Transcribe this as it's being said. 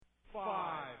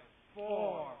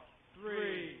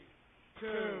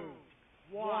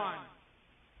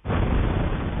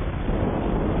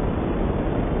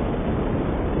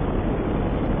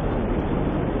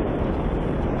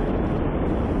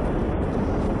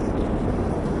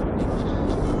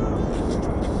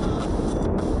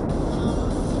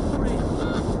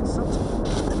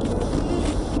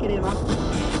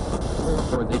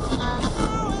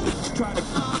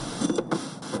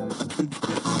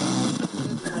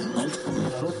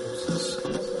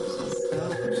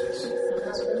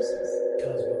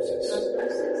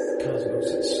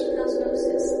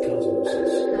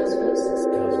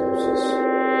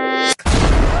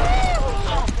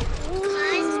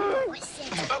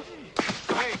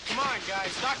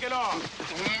knock it off.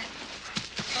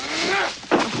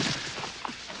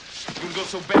 You can go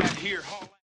so bad here, haul.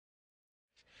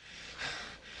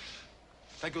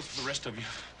 That goes for the rest of you.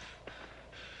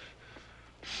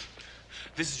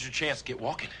 This is your chance to get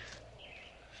walking.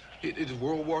 It is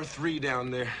World War III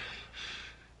down there.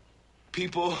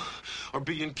 People are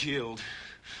being killed.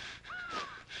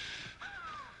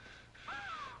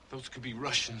 Those could be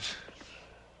Russians.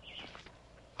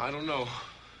 I don't know.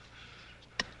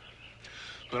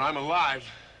 But I'm alive.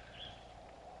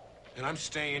 And I'm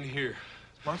staying here.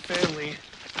 My family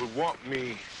would want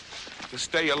me to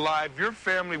stay alive. Your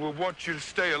family would want you to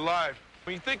stay alive.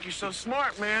 When you think you're so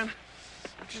smart, man,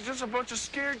 you're just a bunch of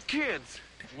scared kids.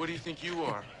 What do you think you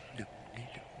are?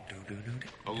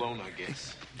 Alone, I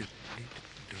guess.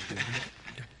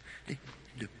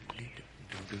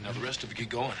 Now the rest of you get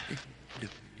going.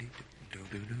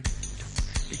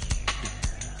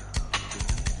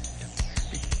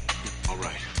 All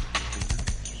right.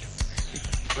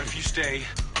 But if you stay,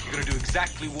 you're gonna do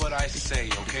exactly what I say,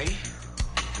 okay?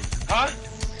 Huh?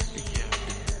 Yeah.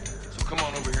 So come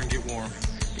on over here and get warm.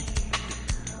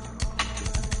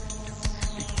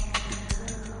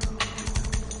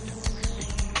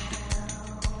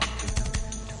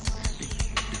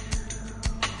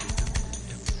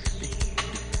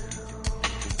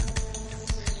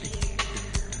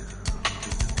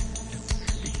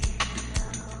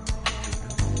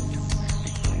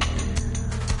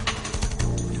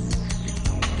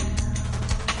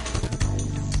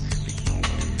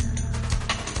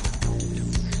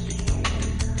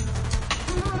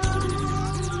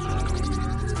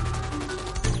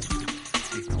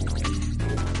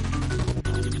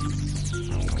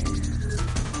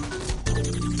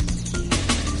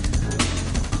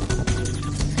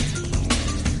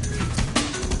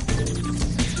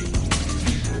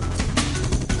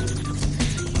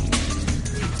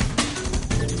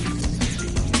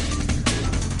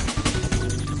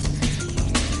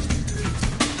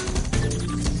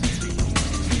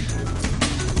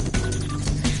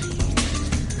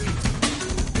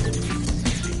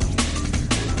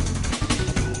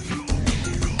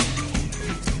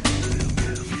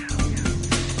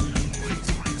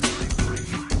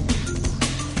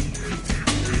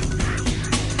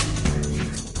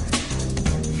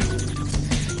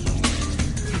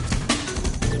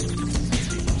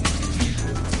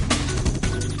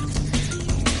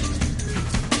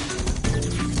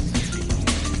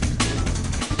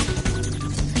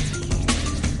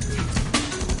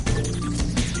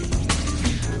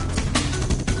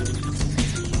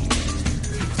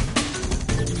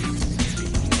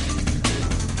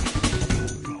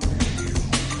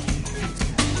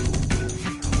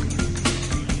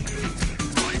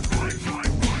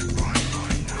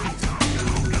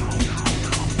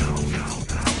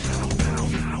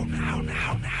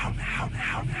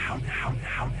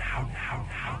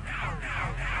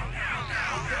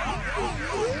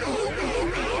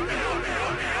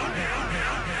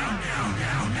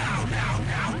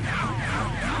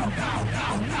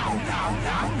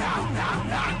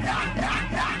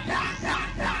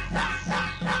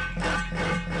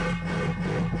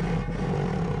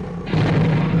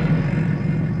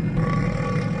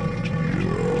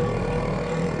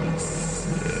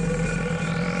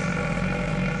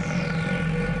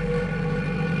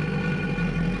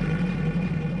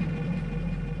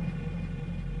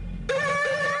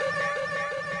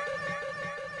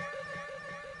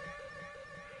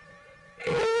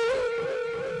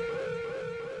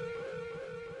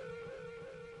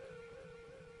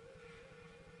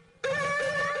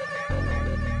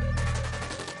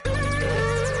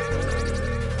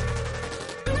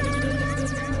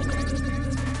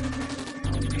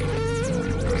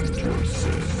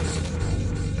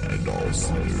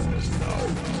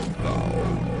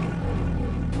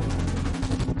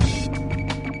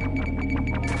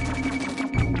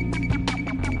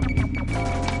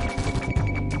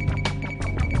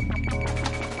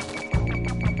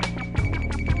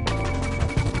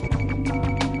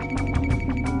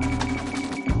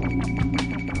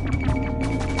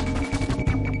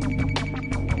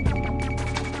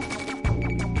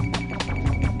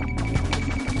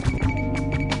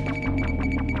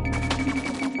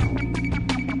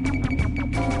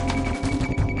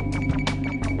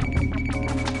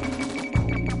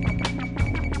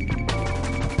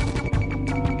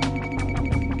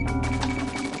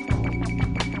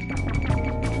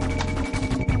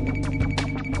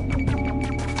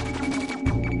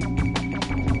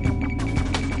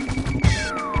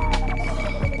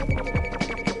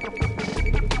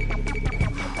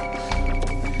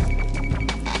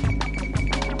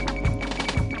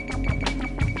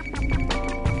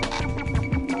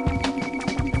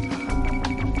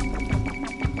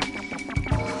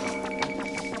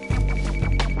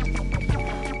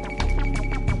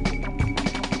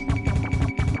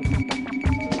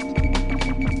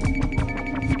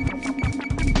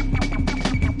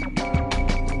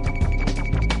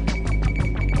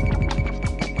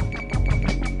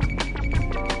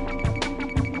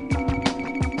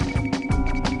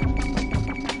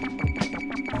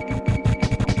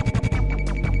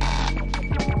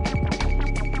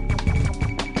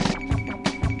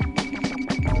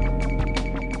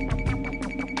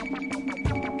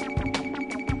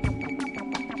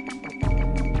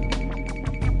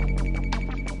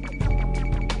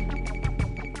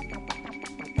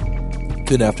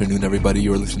 Good afternoon, everybody.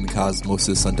 You're listening to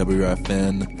Cosmosis on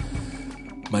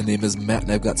WRFN. My name is Matt,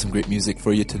 and I've got some great music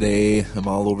for you today. I'm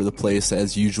all over the place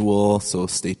as usual, so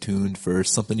stay tuned for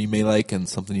something you may like and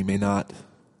something you may not.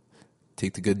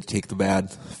 Take the good, take the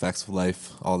bad, facts of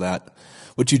life, all that.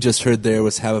 What you just heard there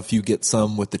was Have a Few Get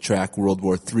Some with the track World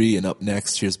War III, and up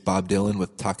next, here's Bob Dylan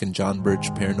with Talkin' John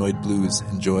Birch, Paranoid Blues.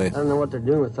 Enjoy. I don't know what they're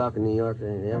doing with Talkin' New York.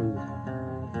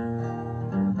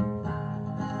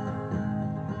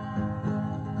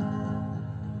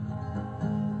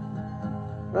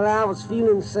 Well, I was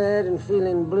feeling sad and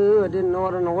feeling blue. I didn't know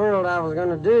what in the world I was going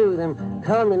to do. Them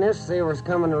communists, they was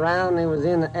coming around. They was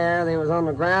in the air. They was on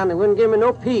the ground. They wouldn't give me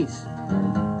no peace.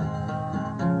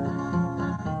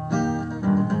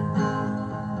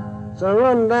 So I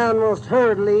run down most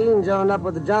hurriedly and joined up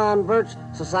with the John Birch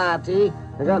Society.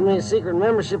 I got me a secret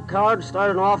membership card,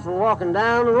 started off and walking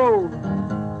down the road.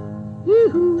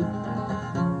 Yoo-hoo!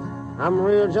 I'm a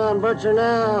real John Bircher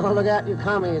now. Look at you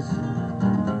commies.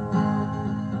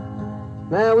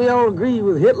 Now, we all agree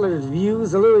with Hitler's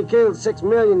views. Although he killed 6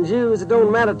 million Jews, it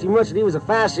don't matter too much that he was a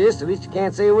fascist. At least you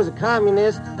can't say he was a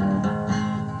communist.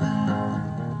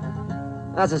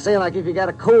 That's to say, like if you got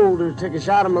a cold or took a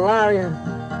shot of malaria.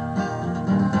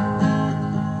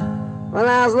 Well,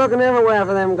 I was looking everywhere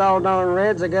for them gall-darn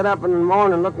Reds. I got up in the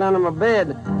morning, looked under my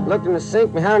bed, looked in the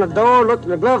sink behind the door, looked in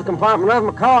the glove compartment of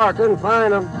my car. Couldn't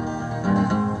find them.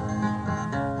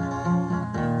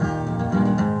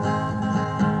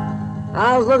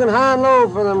 I was looking high and low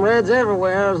for them Reds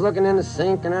everywhere. I was looking in the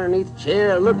sink and underneath the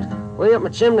chair. I looked way up my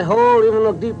chimney hole, even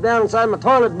looked deep down inside my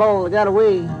toilet bowl. They got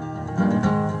away.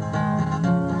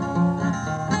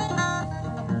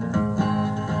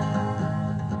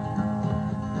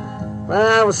 When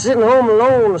I was sitting home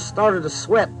alone, I started to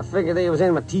sweat. I figured they was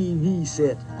in my TV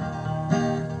set.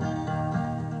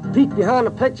 Peeked behind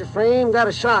the picture frame, got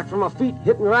a shock from my feet,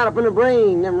 hit me right up in the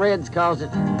brain. Them Reds caused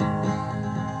it.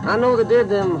 I know they did,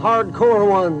 them hardcore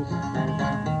ones.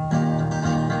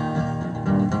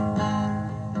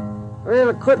 Well,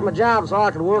 I quit my job so I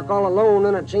could work all alone,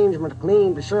 then I changed my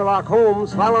name to Sherlock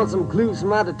Holmes. Followed some clues from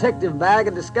my detective bag,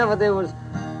 I discovered there was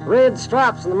red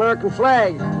stripes on the American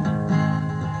flag.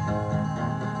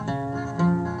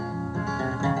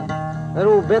 That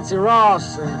old Betsy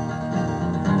Ross.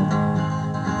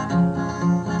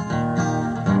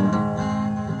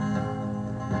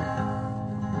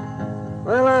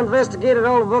 Well, I investigated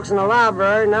all the books in the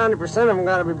library. 90% of them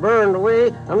got to be burned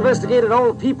away. I investigated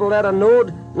all the people that I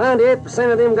knowed.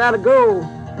 98% of them got to go.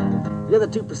 The other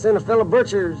 2% are fellow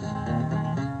butchers,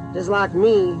 just like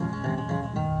me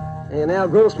and Al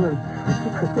Grossman.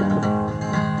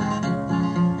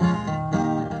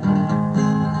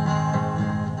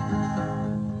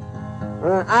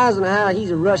 Eisenhower,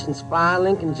 he's a Russian spy.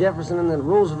 Lincoln, Jefferson, and the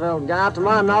Roosevelt guy. To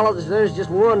my knowledge, there's just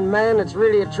one man that's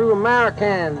really a true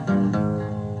American.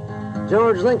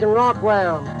 George Lincoln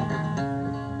Rockwell.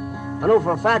 I know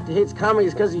for a fact he hates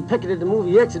commies because he picketed the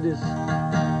movie Exodus.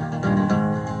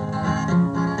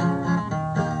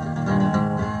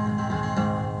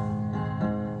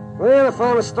 Well, I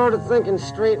finally started thinking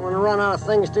straight when I run out of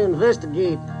things to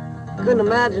investigate. Couldn't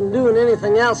imagine doing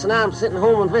anything else, and I'm sitting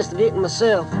home investigating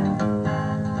myself.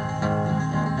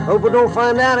 Hope I don't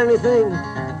find out anything.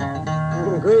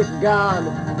 Oh, great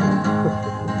God.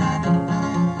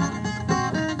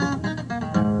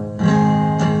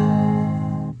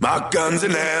 My guns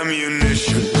and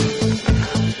ammunition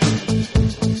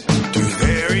do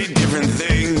very different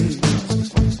things.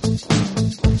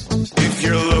 If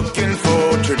you're looking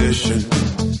for tradition,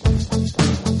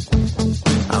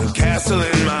 I'm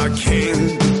castling my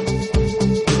king.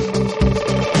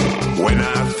 When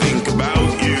I think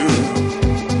about you,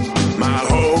 my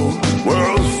whole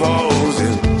world falls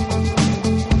in.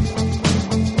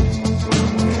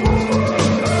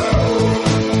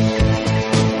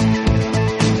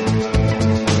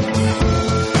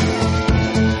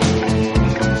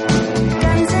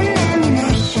 Guns and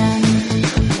ammunition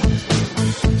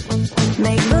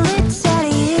make bullets out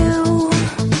of you.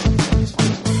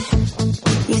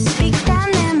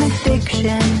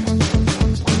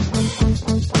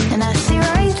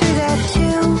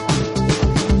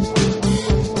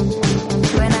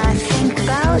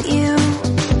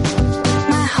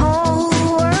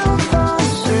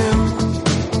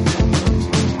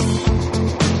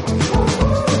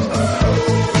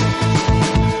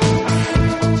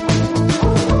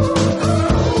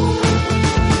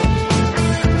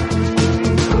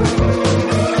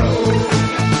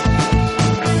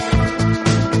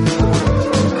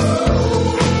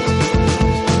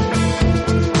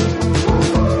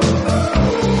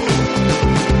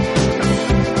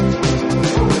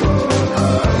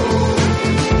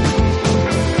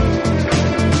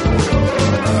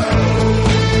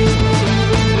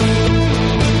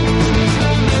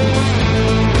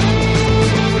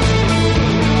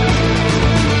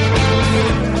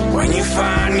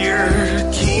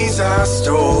 I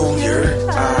stole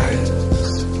your eyes.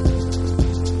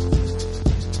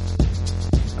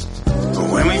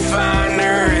 When we find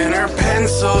her in her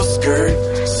pencil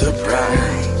skirt,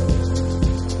 surprise.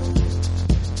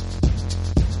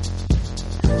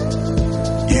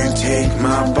 You take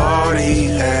my body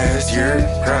as your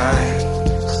prize.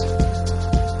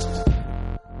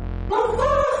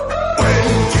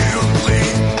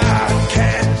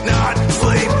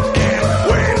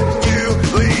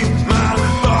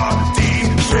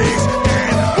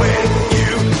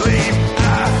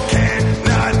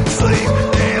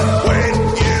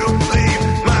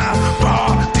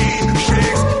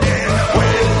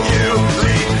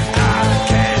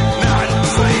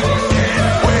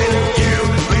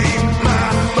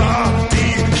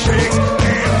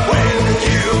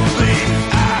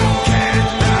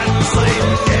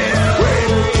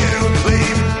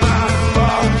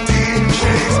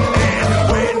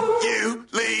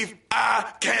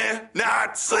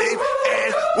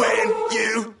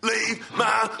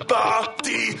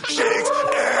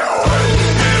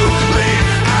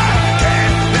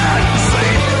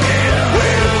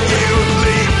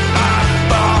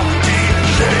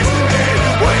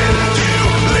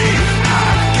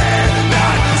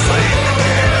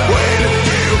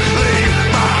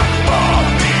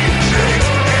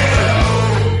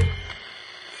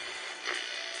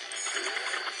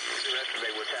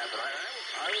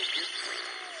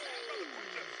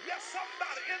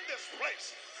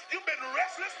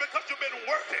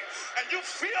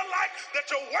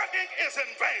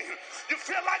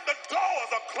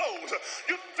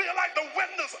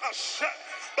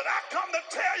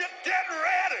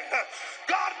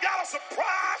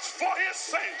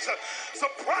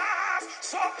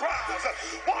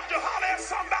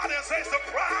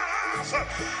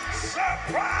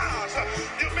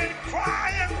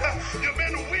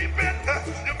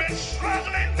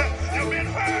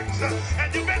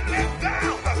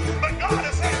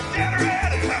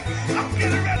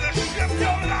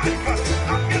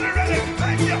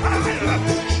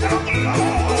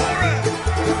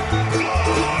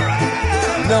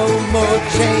 No more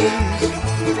chains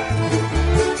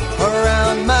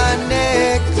around my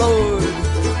neck, Lord.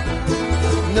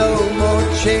 No more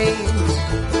chains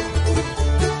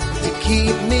to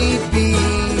keep me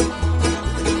beat.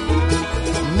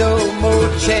 No more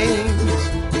chains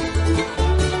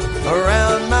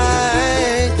around my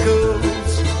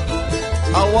ankles.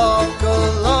 I walk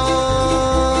along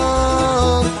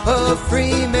a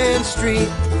free man street.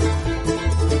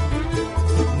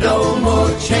 No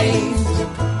more chains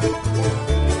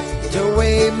to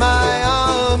weigh my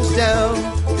arms down.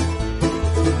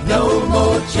 No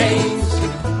more chains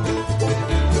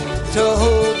to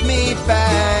hold me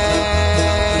back.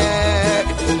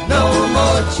 No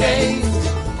more chains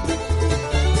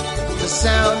to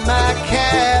sound my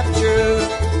capture.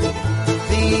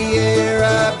 The air I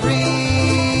breathe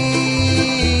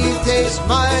tastes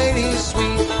mighty sweet.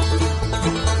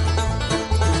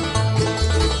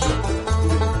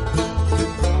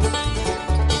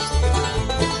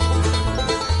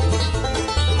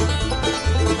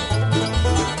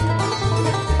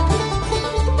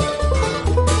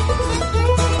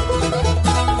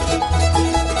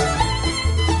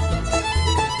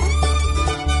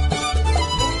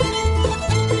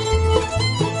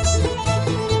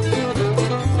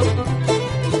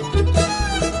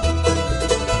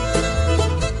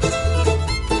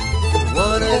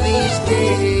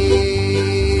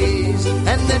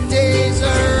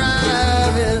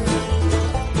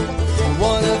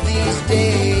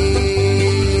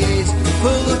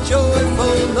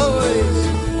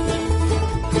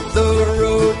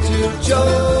 Joy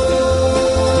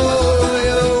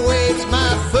awaits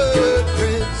my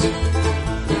footprints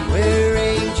where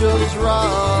angels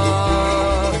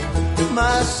rock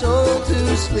my soul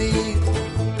to sleep.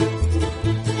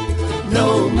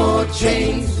 No more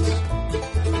chains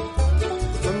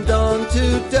from dawn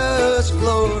to dusk,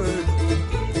 Lord.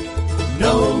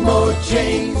 No more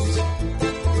chains.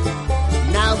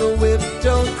 Now the whip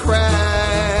don't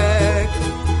crack.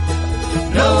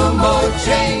 No more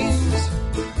chains.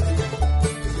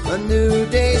 A new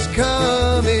day's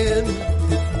coming.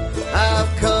 I've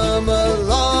come a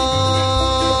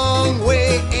long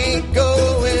way, ain't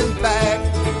going back.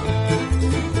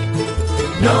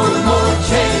 No more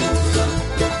chains,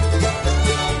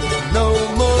 no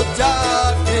more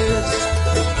darkness,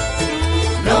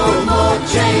 no more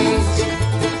chains,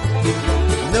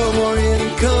 no more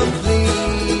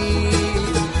incomplete.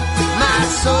 My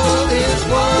soul is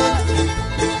one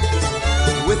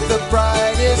with the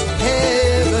brightest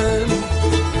heaven,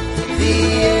 the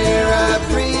air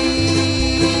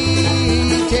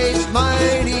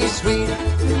sweet.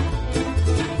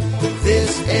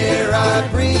 This air I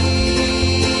breathe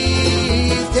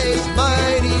tastes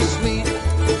mighty sweet.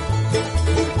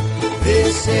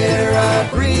 This air I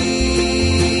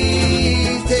breathe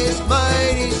tastes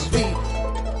mighty sweet.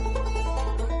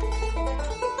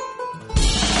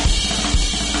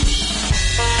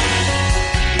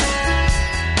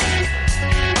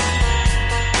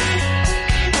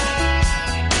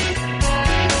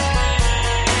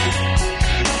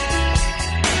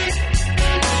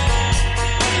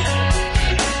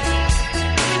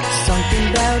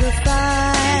 About a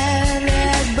fire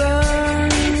that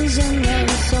burns in your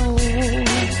soul.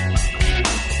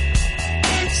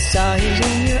 Saw it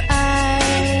in your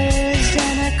eyes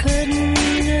and I couldn't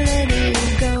let it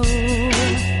go.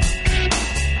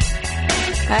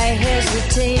 I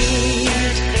hesitate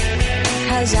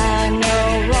 'cause I know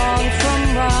wrong from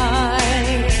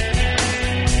right.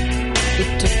 It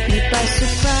took me by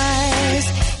surprise.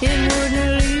 It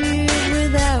wouldn't leave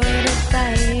without a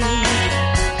fight.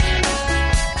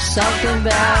 Something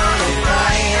about a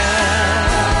fire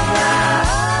that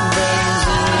burns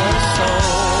in your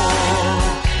soul.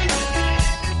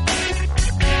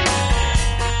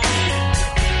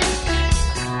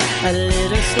 A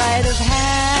little sleight of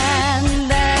hand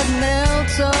that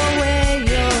melts away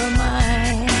your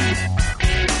mind.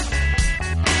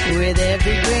 With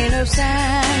every grain of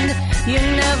sand, you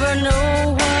never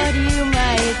know what you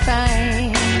might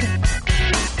find.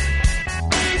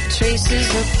 Traces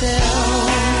of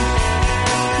film,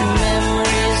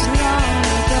 memories long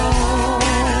ago.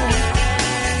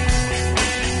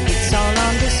 It's all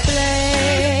on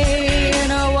display in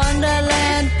a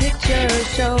Wonderland picture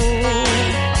show.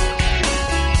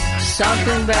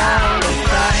 Something about a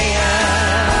fire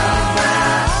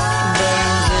that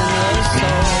burns in the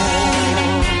soul.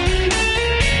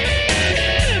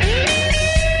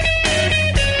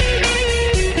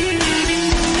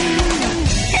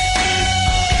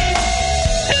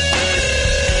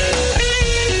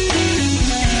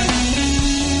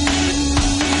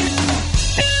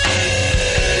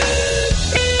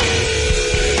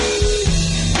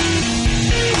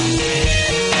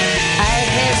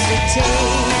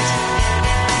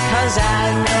 I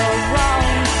know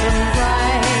wrong from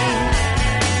right,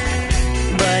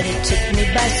 but it took me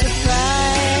by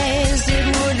surprise. It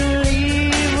wouldn't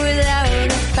leave without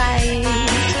a fight.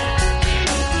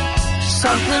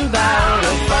 Something about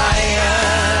a fire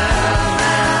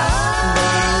that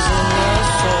burns in the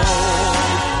soul.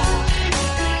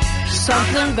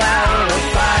 Something about a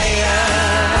fire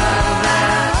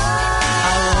that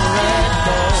I won't let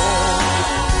go.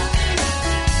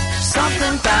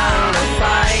 Something about a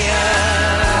fire.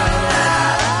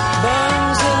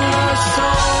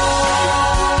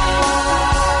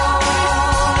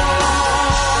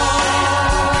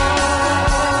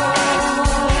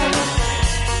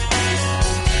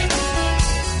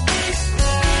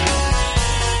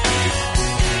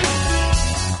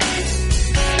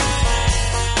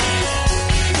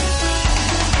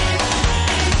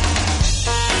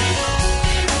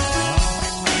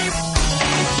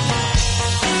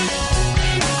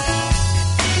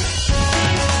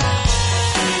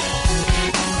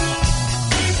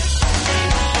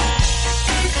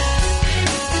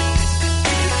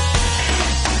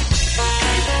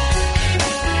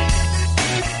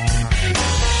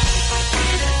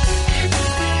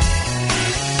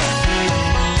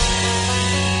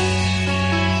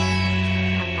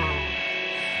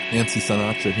 Nancy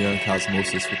Sinatra here on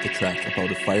Cosmosis with the track About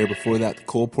a Fire. Before that, the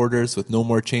Cole Porters with No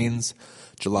More Chains,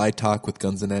 July Talk with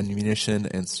Guns and Ammunition,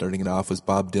 and starting it off was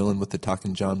Bob Dylan with the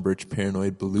Talkin' John Birch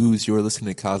Paranoid Blues. You're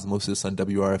listening to Cosmosis on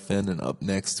WRFN, and up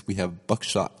next we have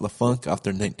Buckshot LaFunk off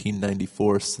their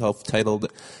 1994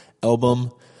 self-titled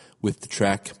album with the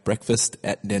track Breakfast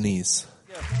at Denny's.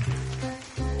 Yeah.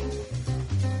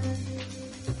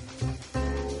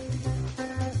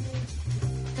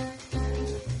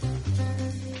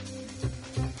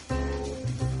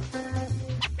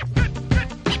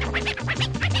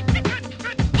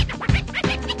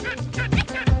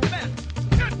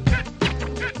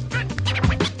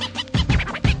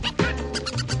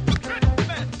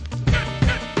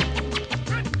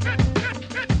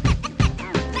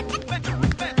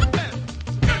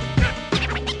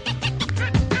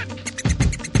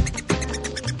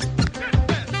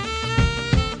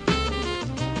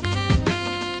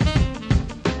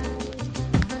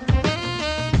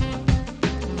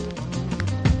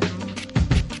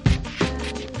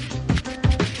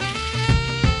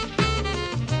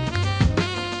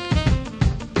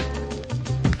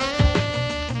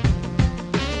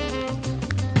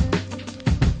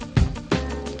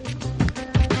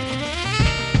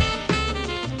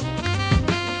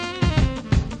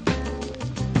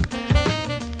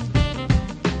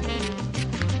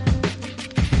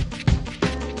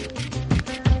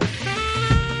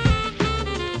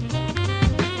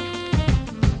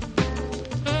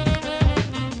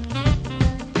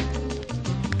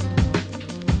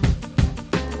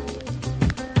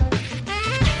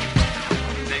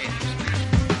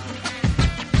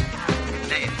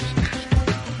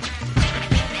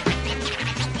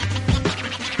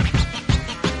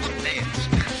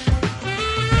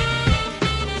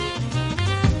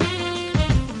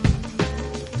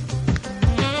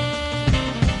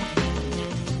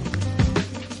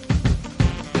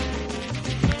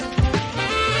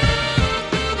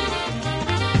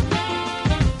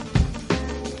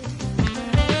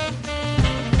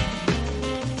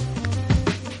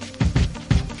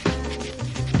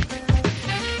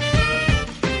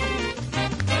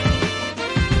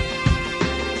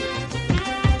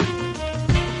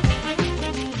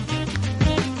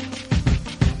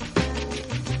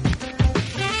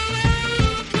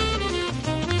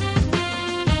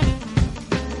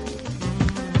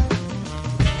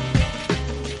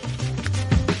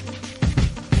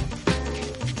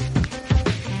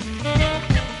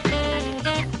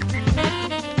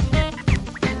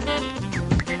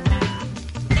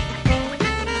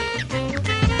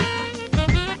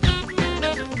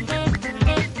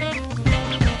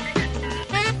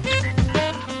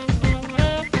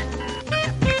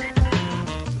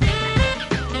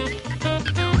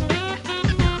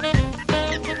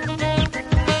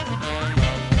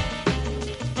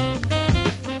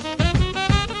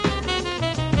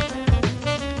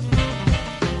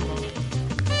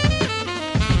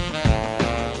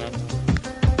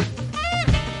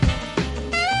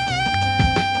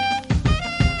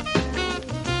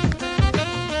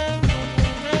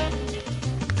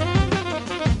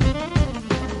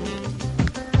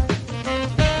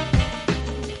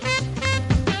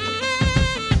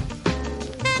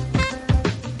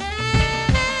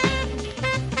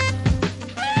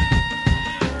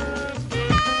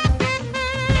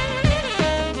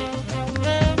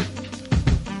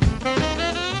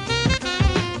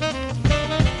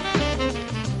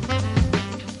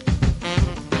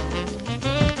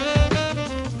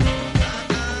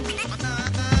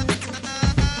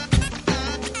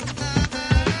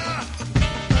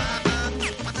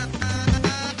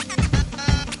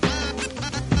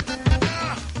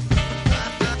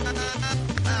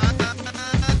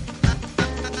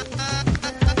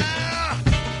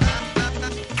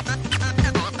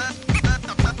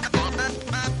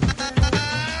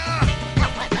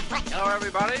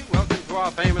 everybody. Welcome to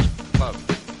our famous club.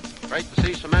 Great to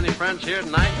see so many friends here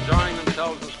tonight enjoying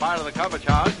themselves in spite of the cover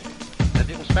charge. If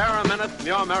you can spare a minute from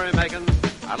your merrymaking,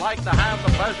 I'd like to have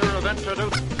the pleasure of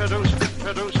introducing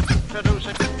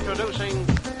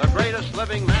the greatest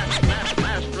living master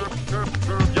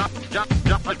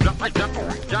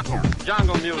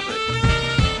jungle music.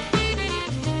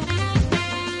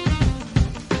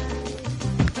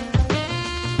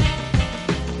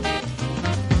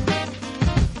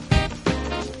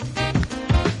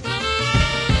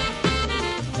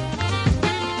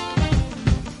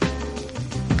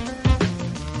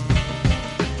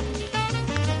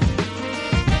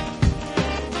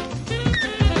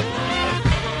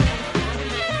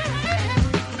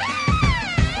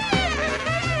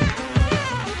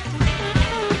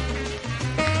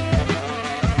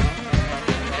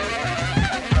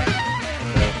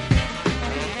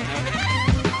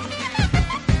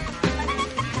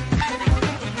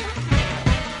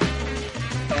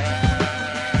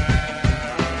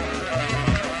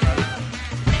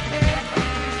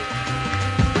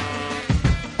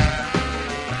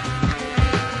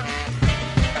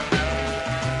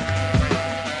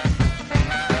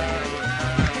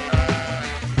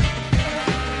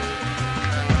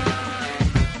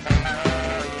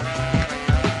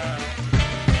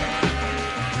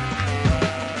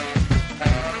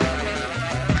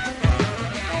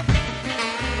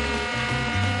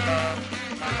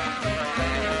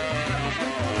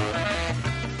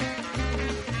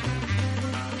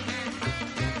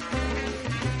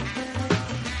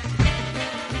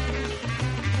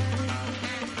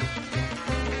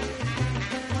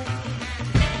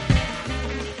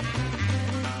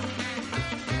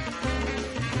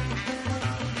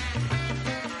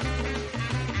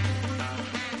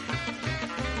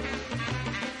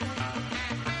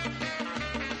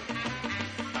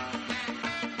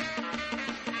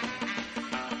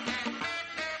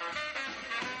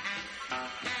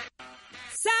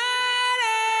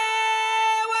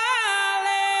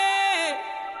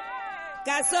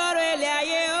 Kasoro ele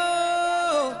aye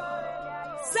o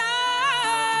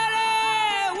sare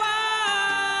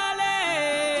wale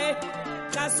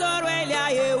Kasoro ele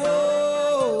aye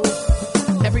o.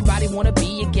 Everybody wanna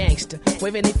be a gangster,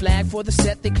 waving a flag for the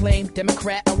set they claim.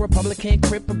 Democrat or Republican,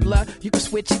 Crip or blood, you can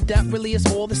switch it up, really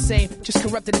it's all the same. Just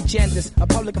corrupted agendas,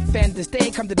 public offenders, they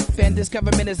ain't come to defend us.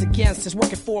 Government is against us,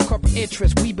 working for corporate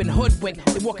interests. We've been hoodwinked,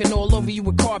 they walking all over you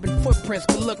with carbon footprints.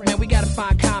 But look man, we gotta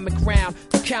find common ground,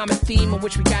 a common theme on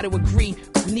which we gotta agree.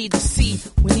 We need the sea,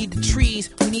 we need the trees,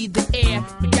 we need the air,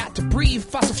 we got to breathe.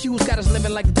 Fossil fuels got us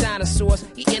living like the dinosaurs,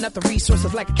 eating up the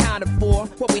resources like a carnivore.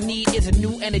 What we need is a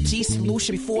new energy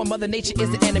solution before Mother Nature is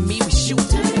the enemy we shoot.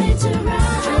 Turn it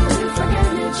around, for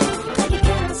energy, like you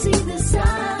can't see the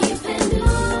sun. Even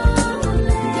though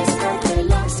this earth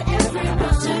belongs to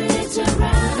everyone. Turn it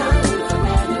around, for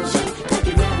energy, like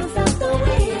you never felt the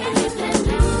wind. Even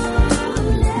though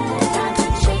time to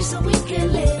change so we can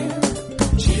live.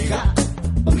 Chica,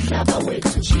 umhlaba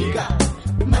wethu chica,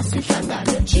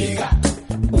 masihlangane chica,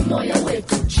 umoya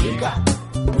wethu chica,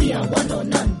 we are one on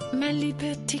none. Ma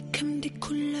liberté comme des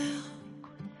couleurs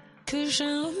que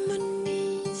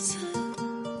j'harmonise,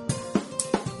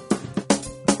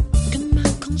 comme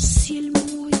arc-en-ciel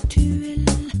mutuel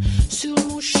sur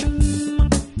mon chemin.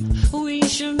 Oui,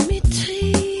 je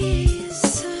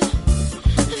maîtrise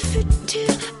un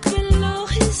futur que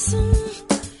l'horizon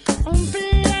on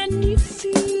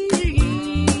planifie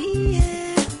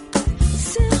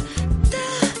sur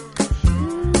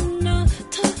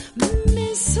notre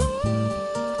maison.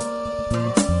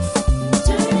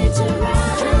 Turn it around.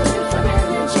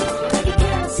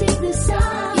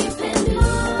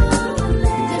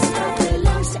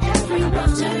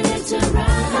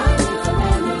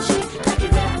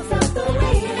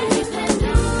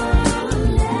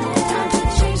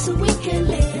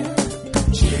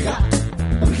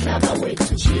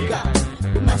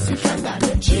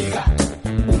 Masihlangane chica,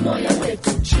 umoya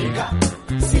wethu chica,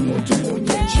 simuntu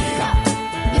munye chica,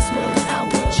 this world is our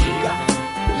world chica,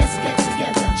 let's get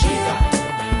together chica,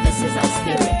 this is our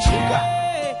spirit chica,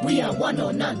 we are one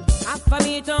or none.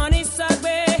 Afamitoni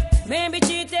sagbe, maybe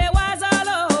chite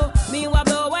wazalo, mi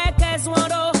wabo wekes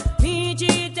wando, mi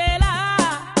chite la.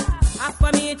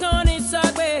 Afamitoni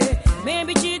sagbe,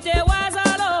 maybe chite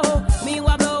wazalo, mi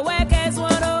wabo wekes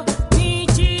wando, mi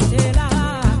chite la.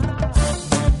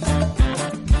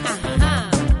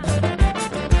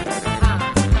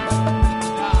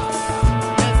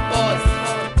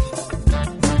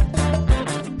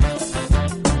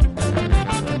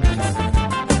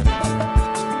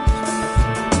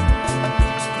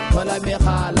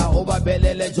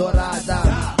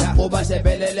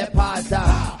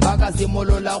 ba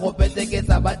simolola go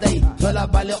peteketsa batai tlhola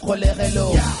ba le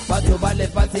kgolegelo batho ba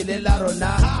lefatshe le la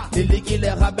rona le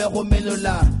lekile gape go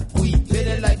menola go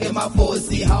iphelela ke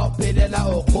mafosi ga o phelela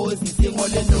o kgosi sengwe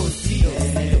le nosi.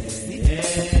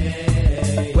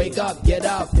 Wake up, get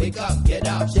up, wake up, get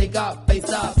up, shake up, face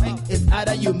up. It's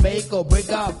either you make or break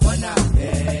up. For now.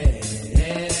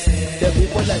 The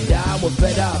people are down, we're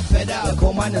fed up. The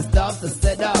command and stuff to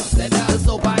set up. It's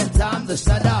so buying time to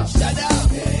shut up.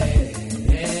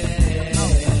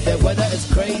 The weather is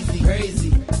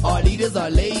crazy. Our leaders are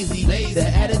lazy.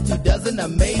 Their attitude doesn't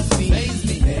amaze me.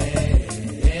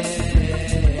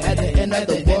 At the end of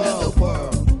the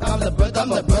world, I'm the birth of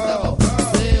the girl.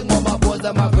 Sing all my boys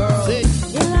and my girls.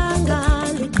 Ilanga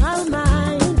liqalma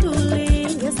intuli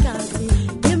ngesikhathi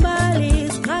imali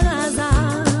iqhakaza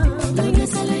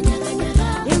lungisele nyakanyaka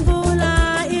imvula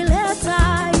iletha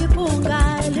iphunga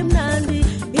elimnandi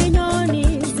inyoni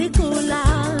zikhula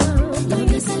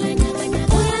lungisele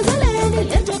nyakanyaka uyenzeleni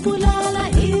lento kulala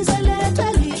izoletha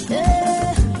lihle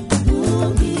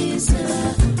lungisa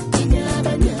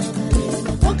inyakanyaka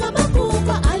lena konke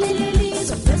amaphupha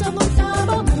alelelizwe feza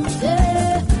ngomhlaba muhle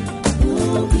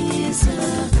lungisa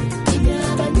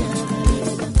inyakanyaka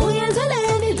lena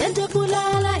uyenzeleni lento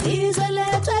kulala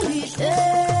izoletha lihle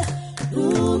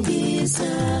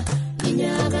lungisa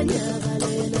inyakanyaka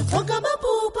lena konke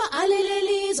amaphupha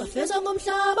alelelizwe feza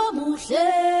ngomhlaba muhle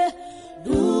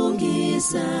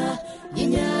lungisa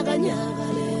inyakanyaka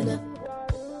lena.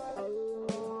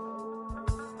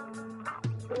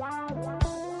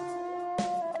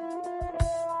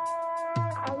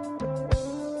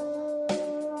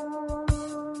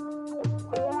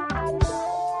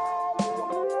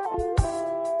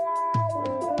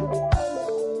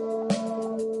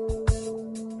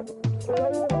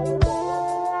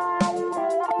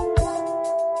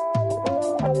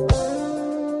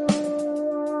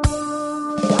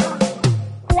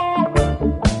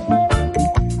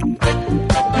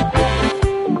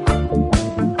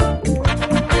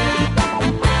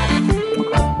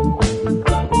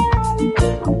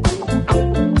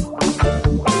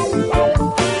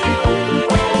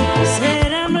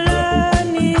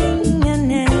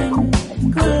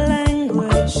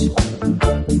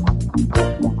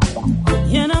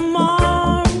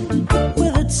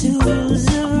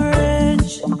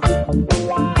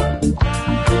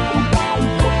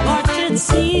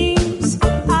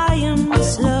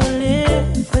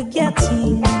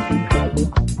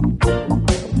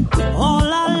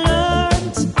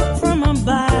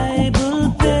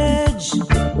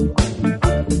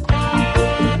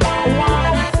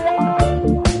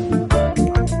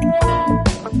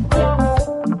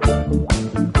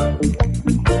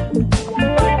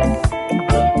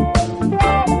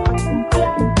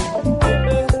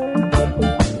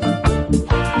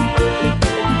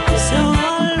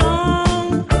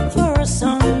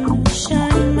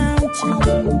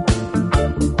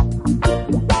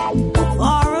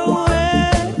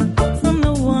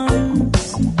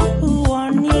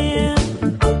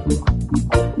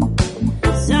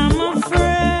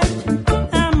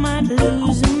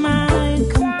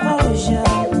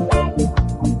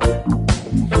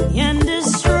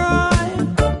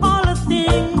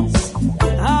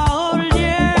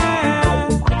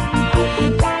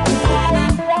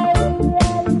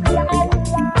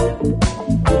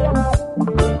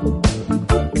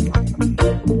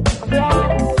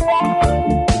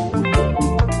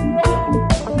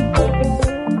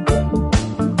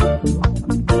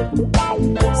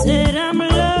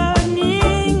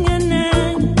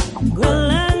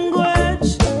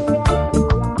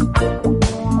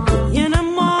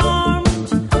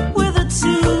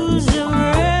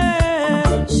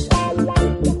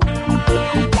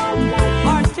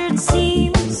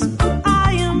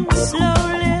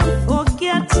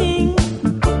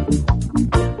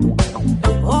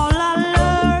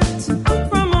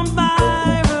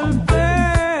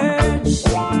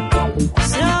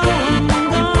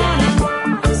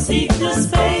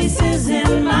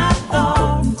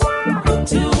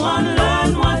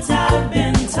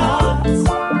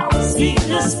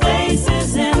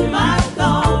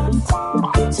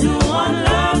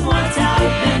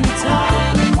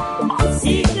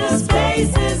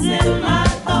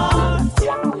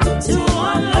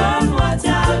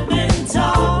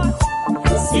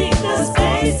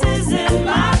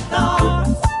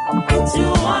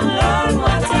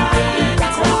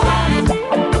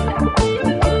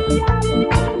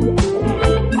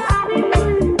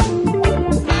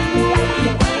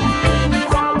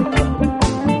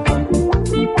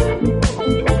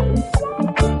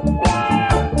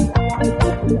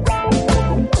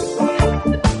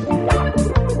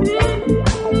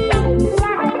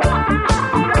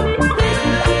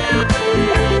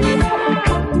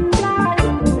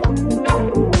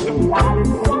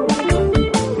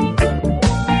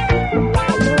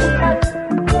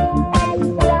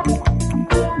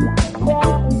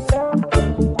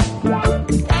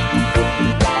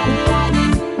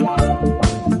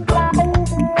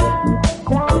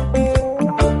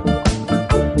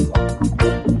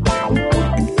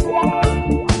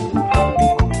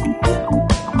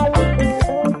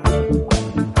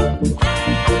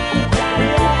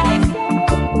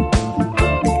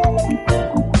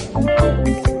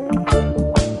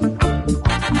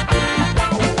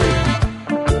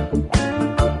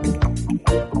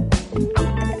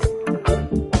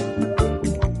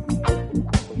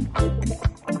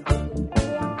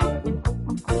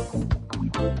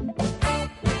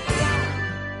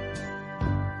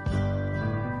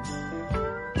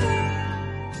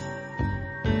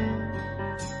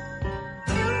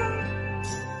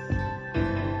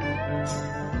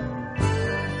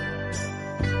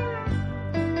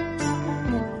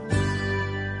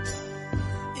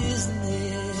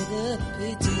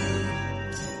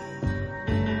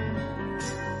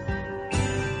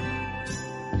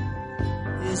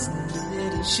 Isn't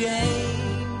it a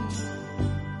shame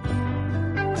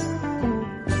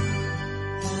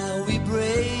how we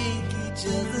break each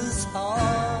other's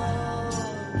hearts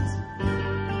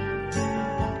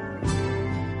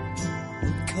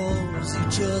and cause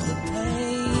each other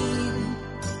pain?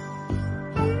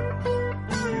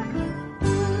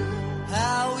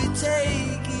 How we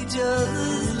take each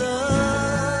other's love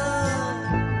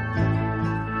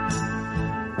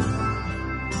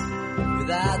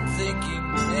without thinking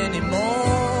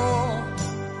anymore,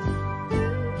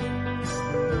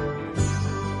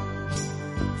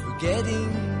 forgetting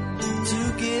to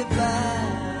get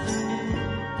back.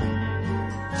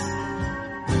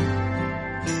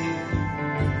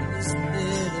 Isn't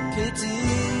it a pity?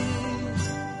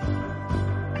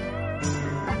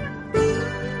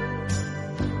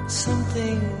 Some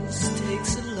things take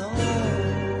so long.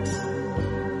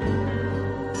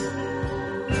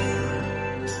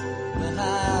 But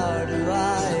how do I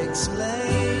explain?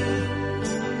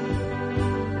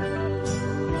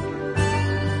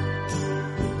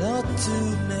 Not too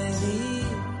many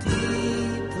people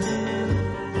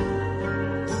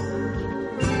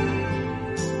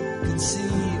can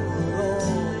see we're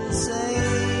all the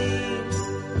same.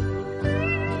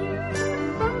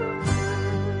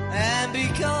 And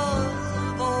because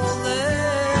of all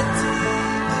their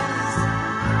tears,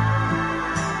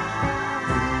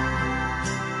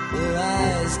 their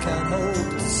eyes can't hope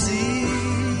to see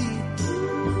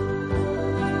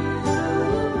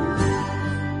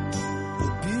the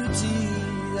beauty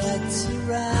that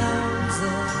surrounds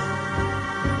them.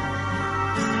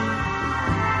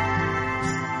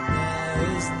 Now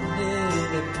isn't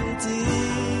it a pity?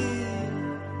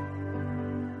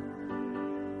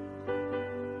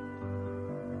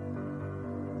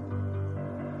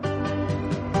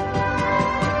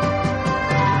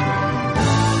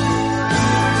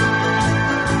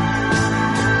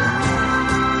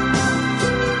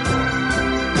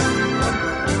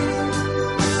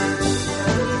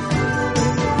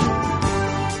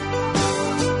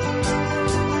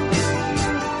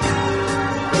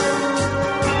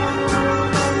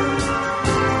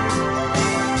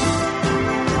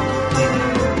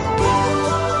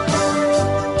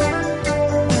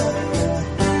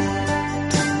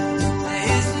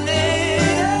 Isn't it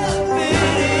a pity?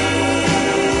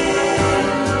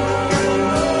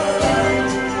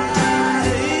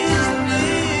 Isn't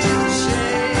it a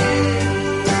shame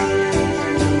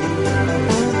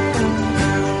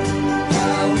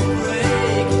how we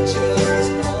break each other's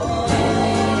hearts,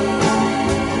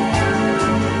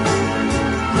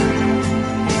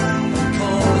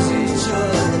 cause each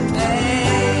other pain?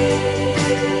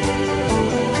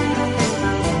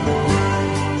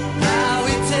 How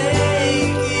we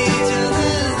take each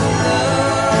other's love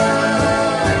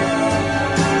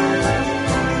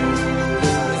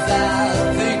without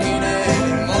thinking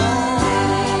anymore,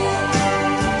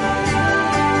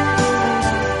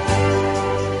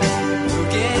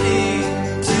 forgetting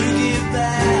to give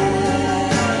back.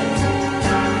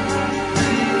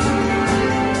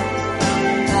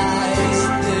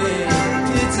 Isn't it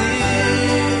a pity?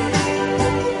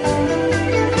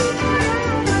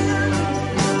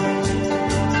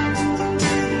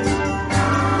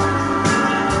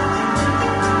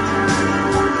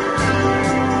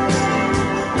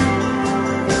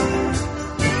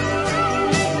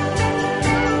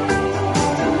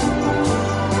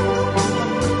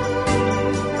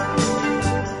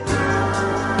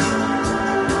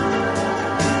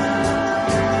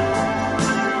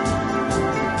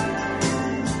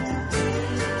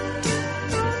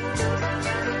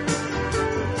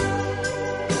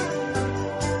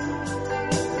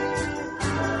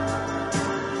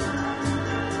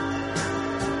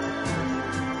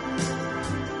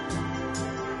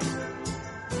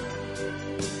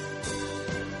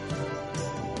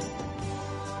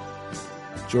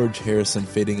 George Harrison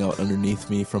fading out underneath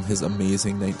me from his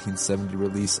amazing 1970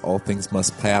 release All Things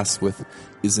Must Pass with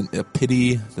Isn't It a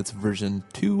Pity? That's version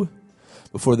 2.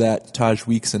 Before that, Taj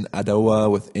Weeks and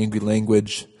Adowa with Angry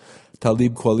Language,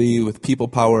 Talib Kweli with People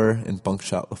Power, and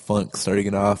Bunkshot LaFunk starting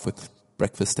it off with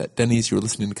Breakfast at Denny's. You're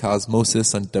listening to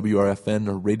Cosmosis on WRFN,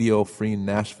 or Radio Free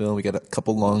Nashville. We got a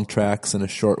couple long tracks and a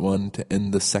short one to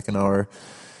end the second hour.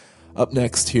 Up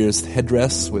next, here's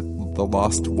Headdress with The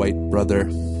Lost White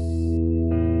Brother.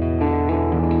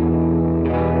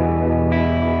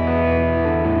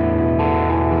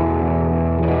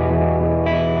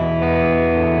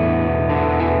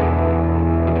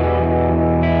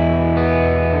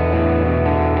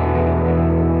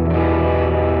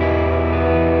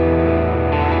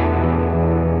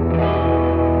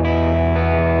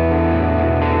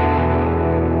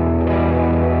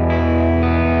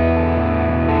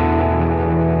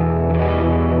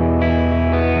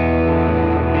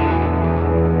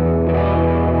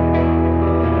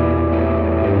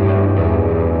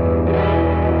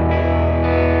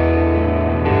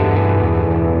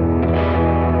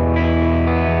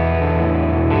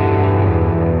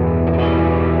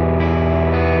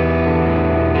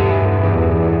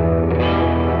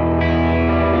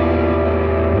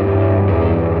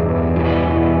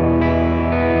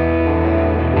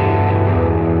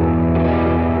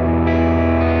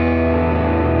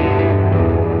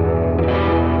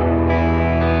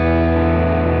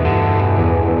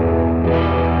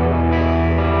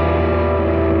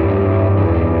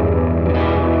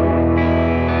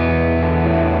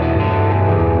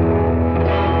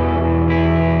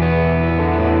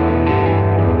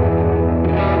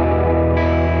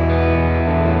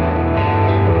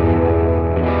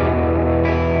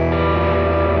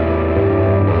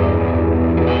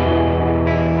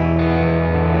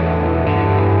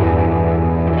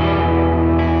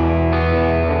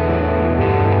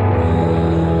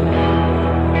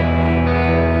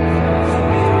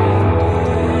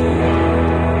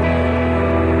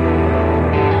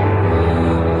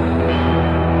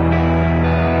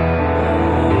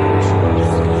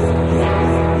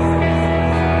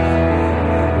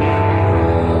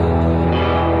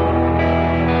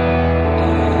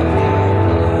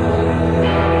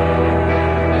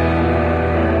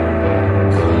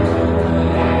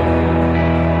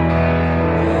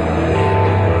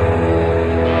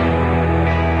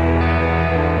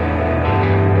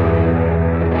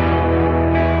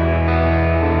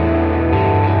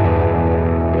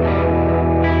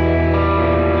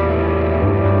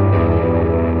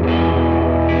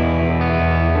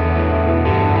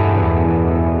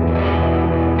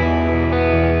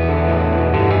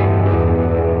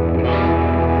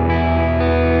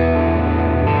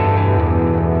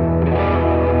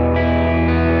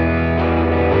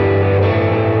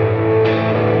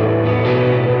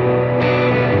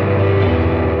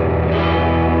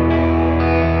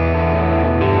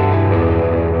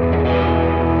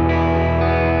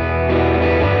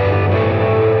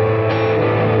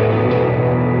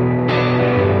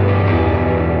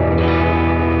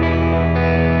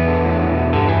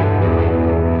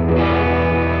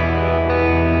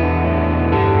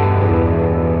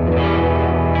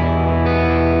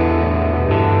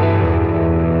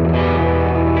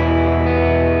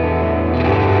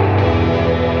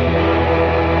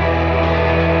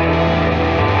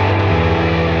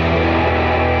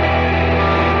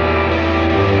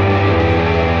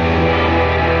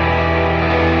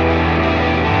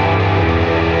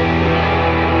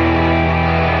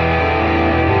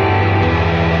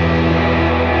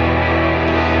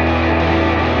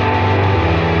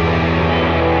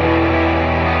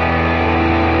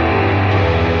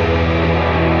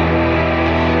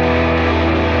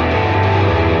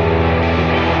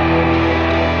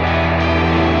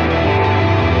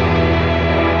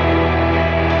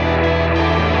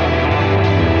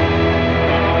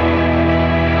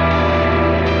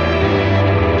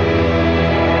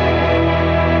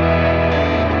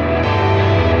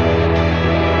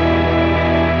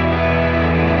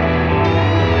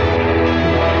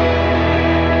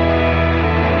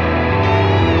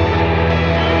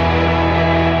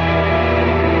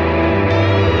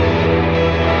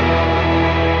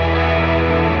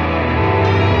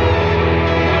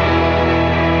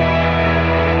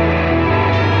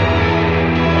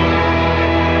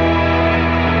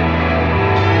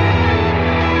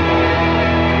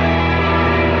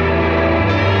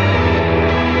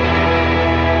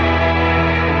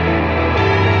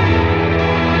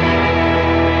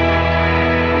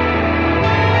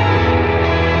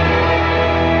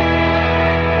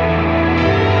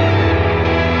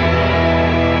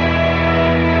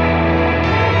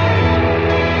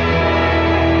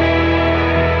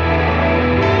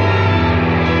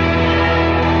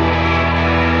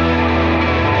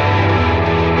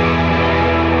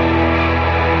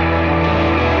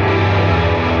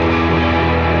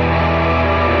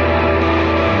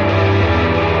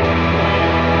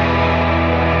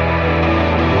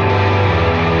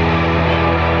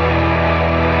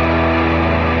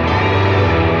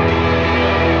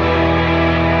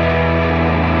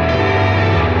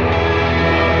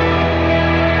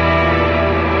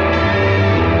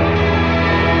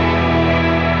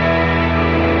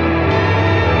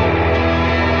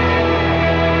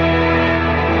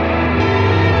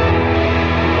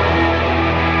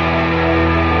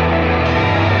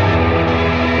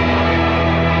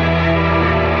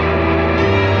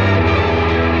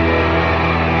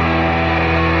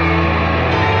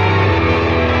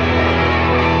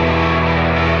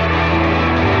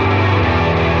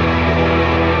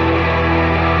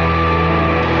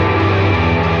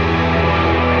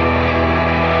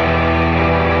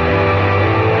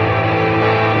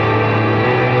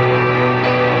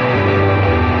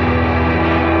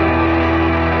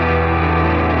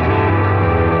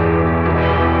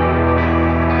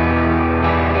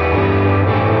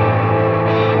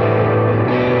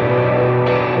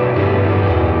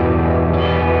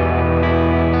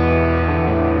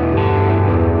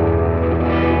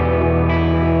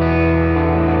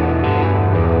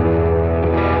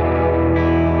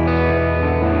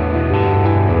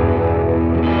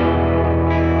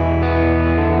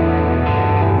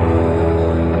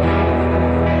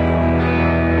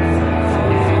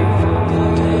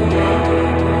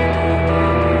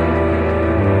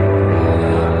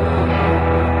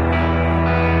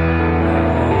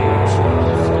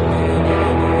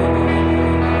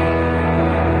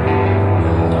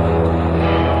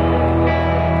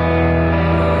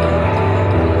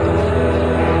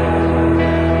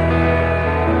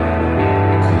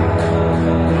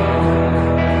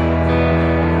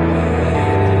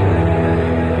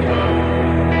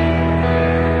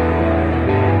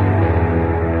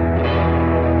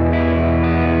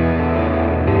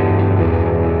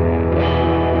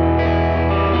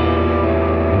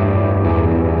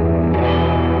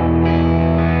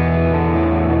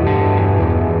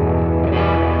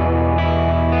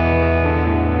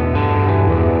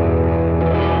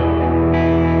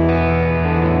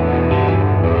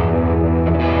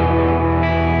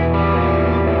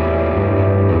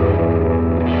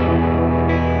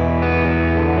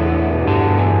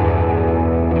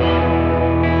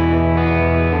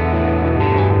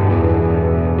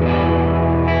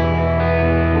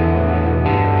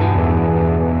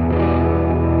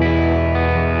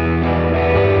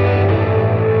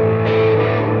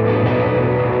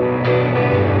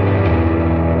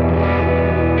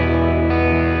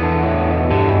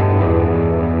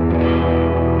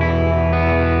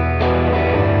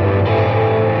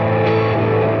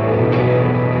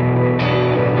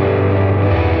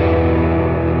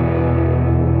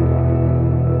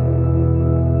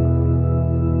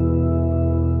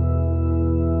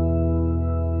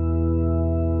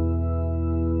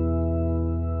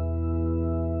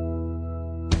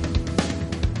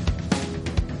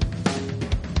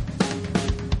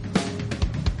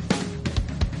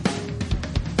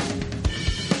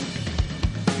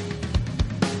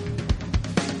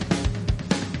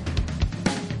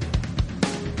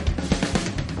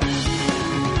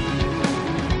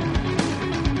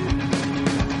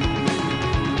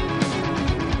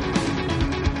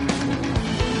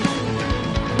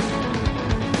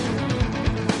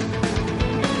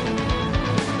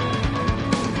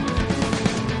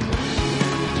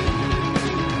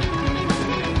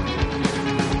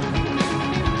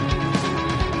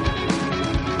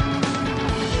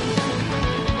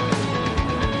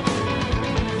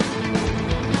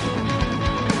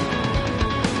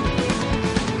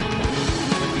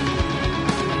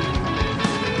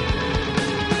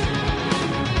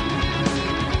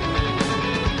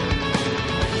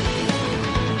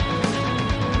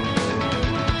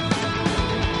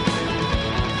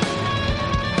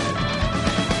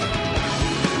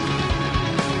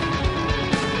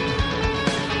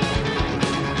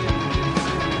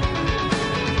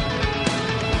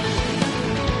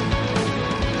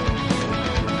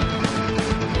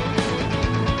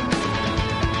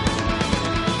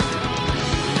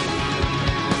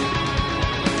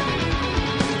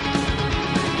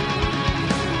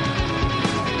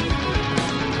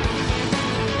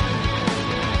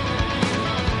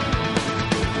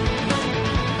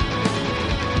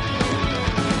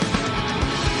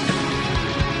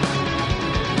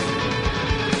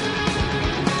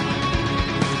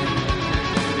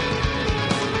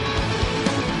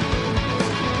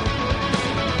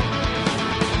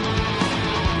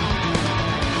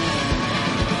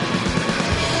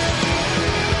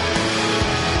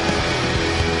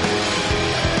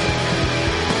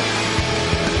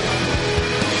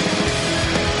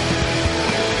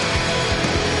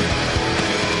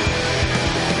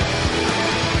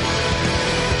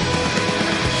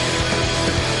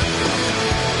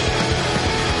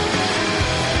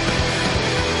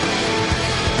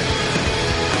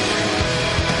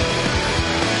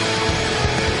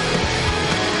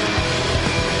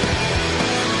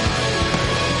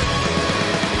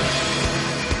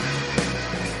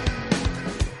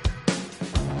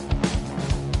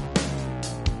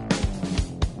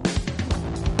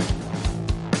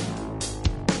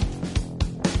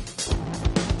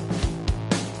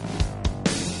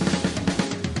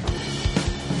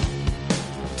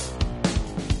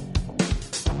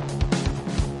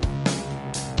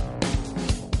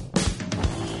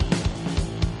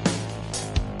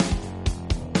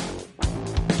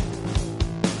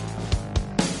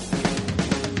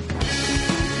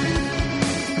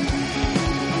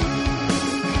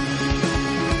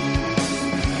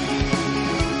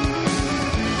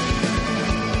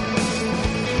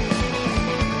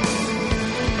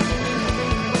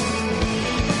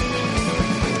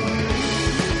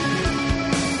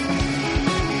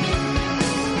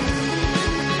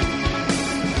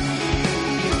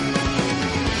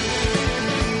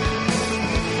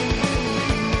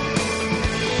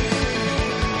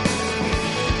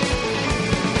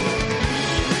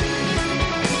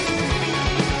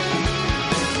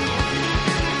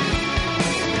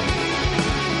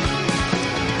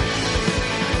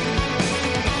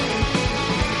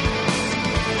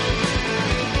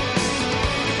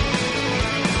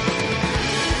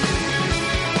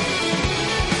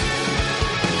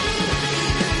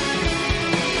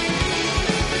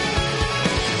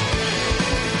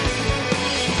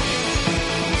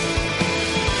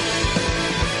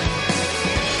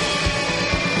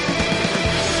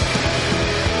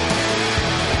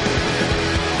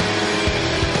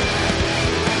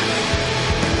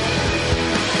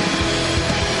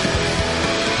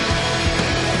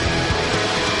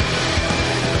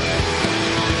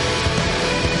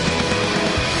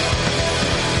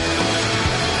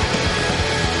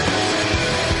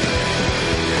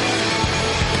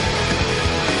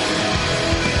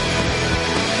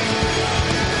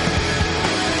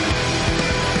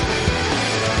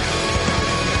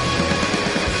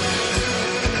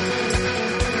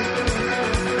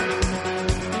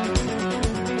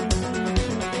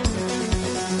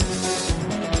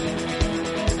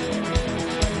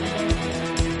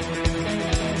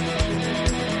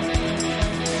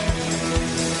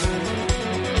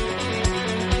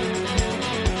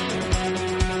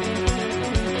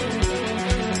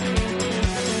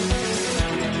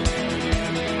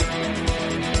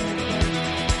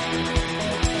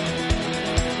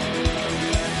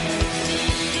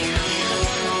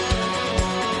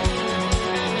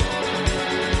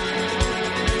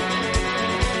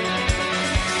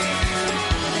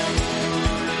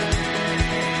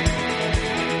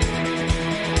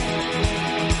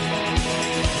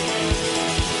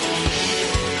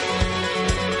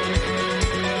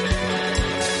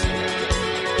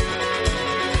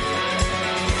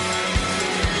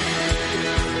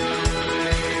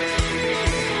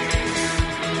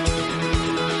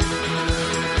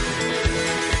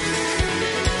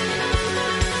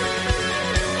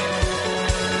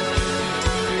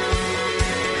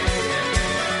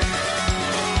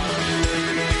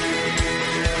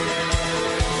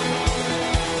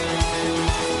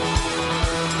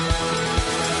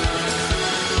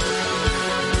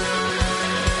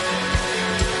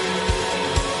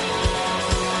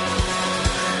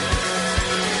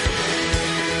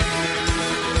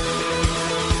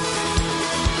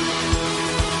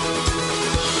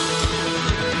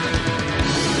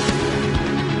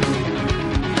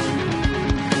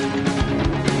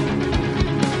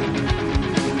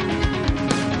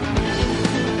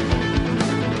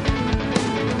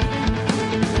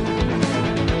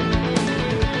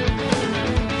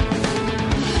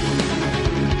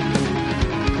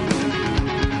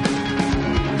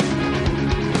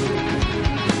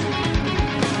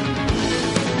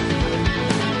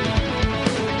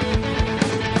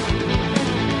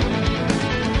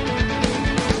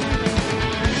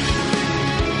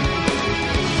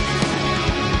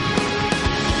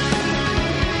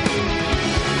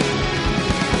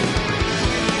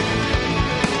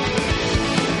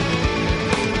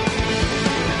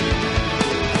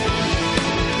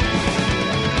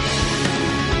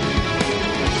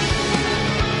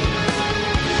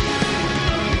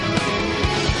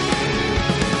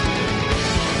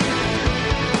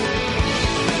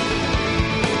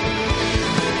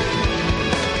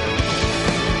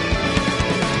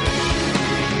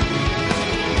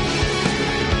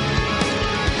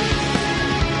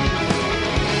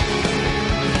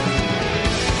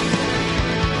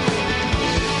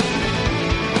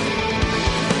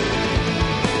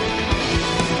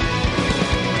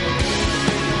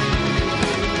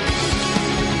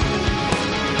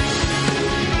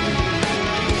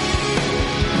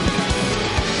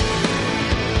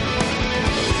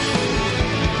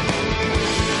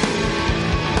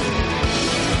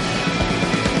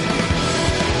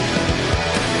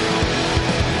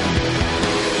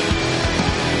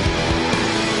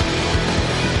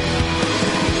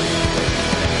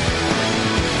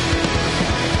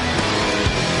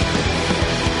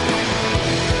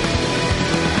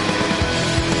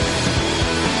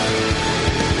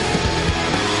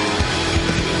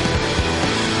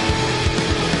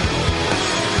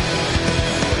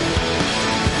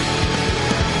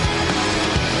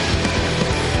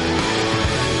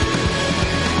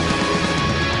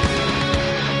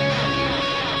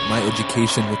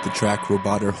 Education with the track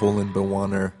Roboter Holland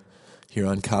Bewaner here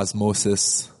on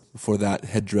Cosmosis. Before that,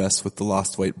 Headdress with the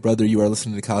Lost White Brother. You are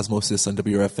listening to Cosmosis on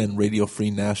WRFN Radio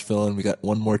Free Nashville, and we got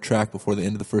one more track before the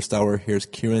end of the first hour. Here's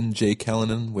Kieran J.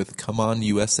 Callanan with Come On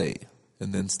USA.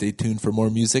 And then stay tuned for more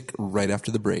music right after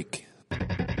the break.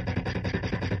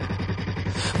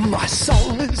 My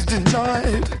soul is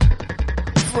denied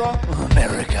from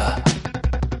America.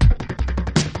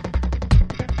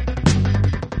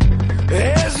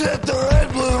 Is it the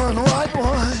red, blue, and white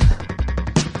one?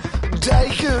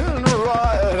 Taken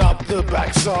right up the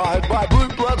backside by blue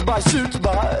bloods, by suits,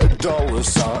 by dollar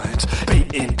signs.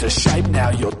 Beat into shape, now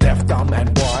you're deaf, dumb,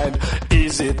 and blind.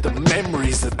 Is it the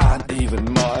memories that aren't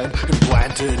even mine?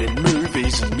 Implanted in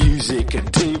movies and music and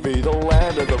TV, the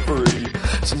land of the free.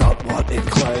 It's not what it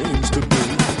claims to be.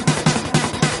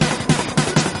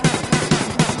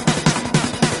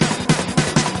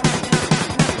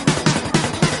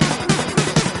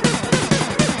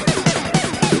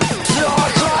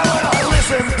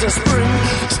 To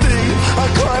Springsteen, I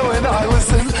cry when I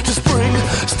listen to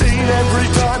Springsteen. Every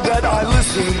time that I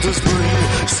listen to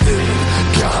Springsteen,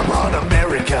 come on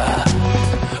America,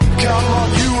 come on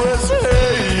USA,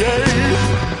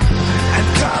 and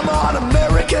come on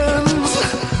Americans,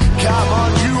 come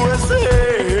on USA.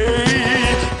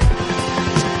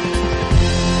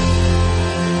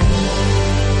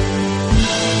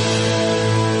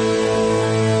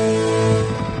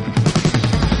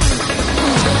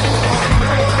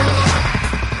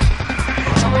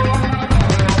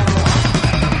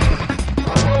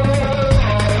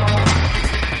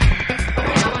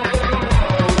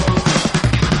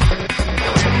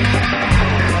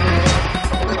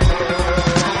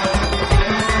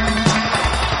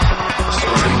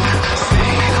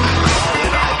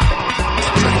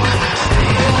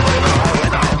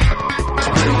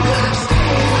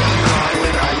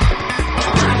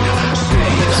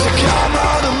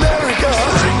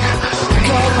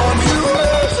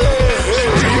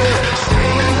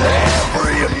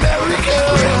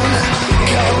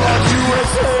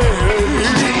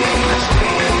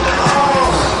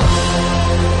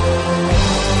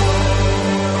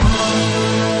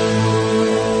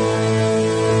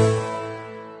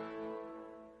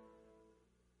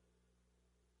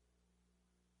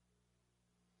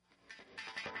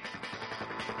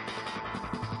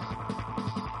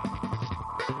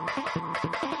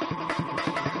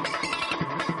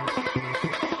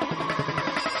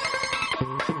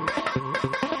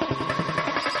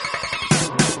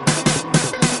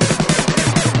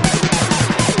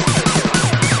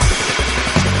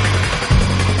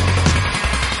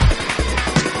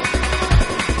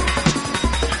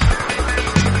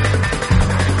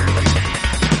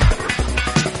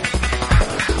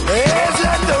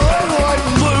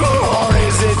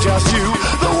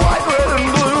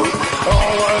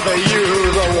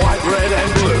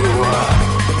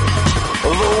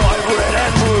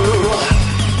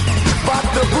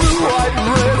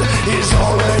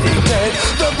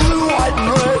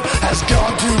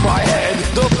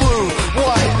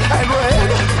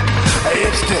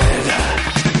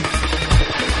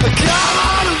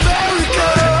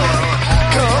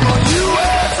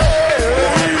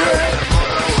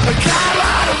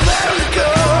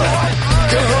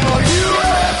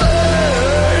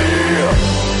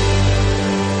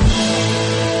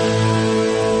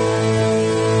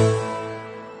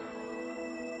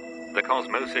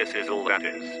 cosmosis is all that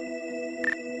is.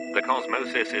 The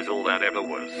cosmosis is all that ever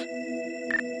was.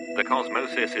 The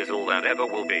cosmosis is all that ever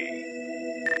will be.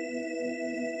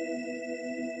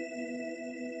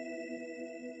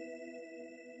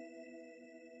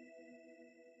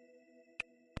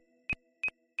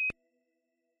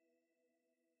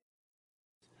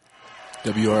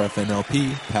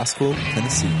 WRFN-LP, Pasco,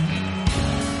 Tennessee.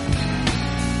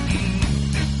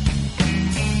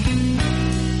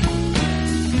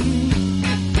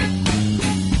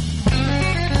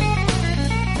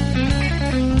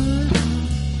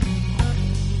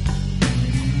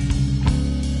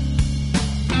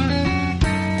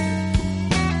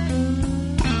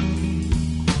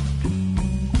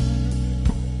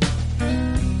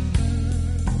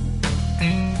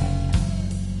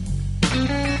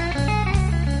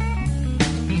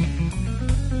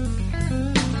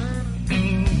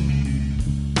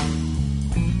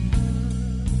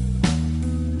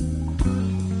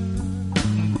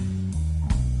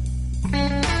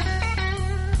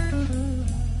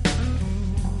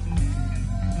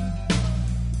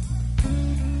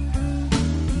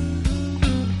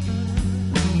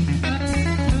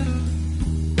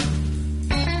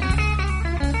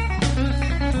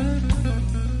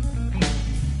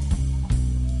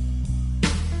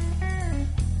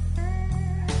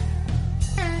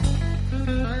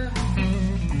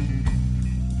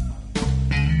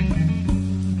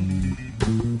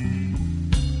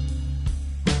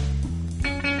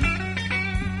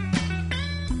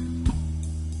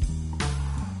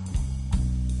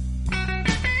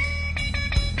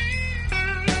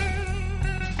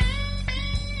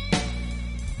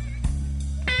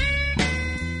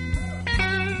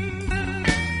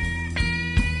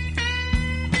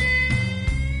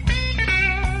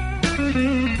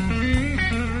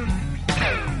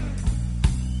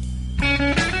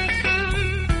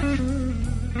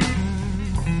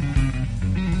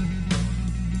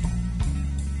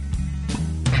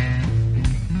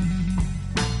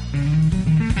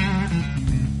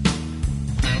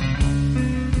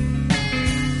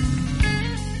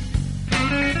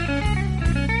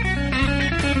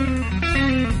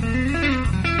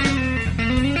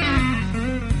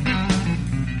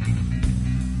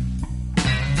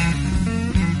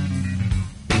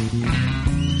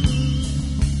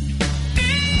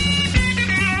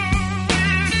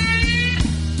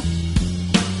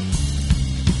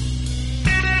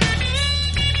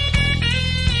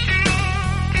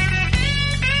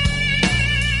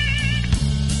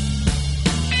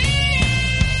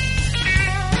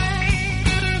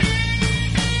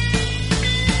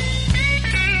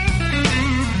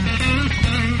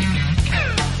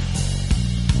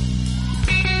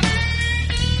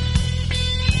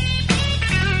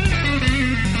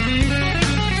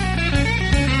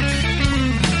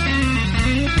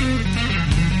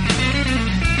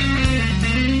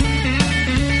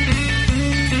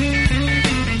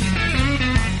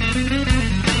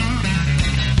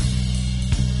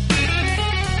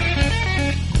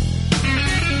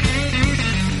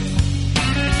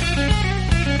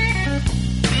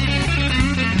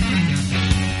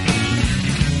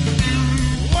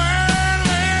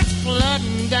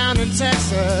 in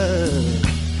Texas.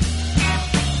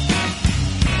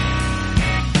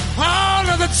 All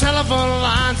of the telephone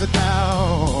lines are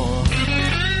down.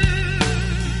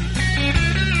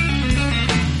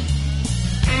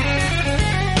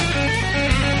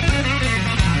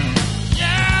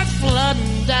 Yeah, it's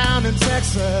flooding down in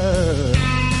Texas.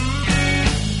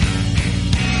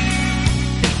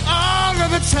 All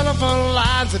of the telephone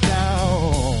lines are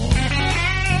down.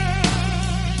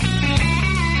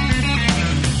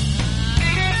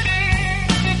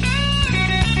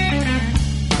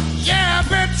 Yeah, I've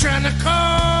been trying to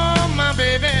call my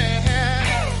baby.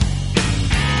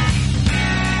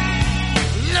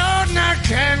 Lord, I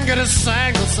can't get a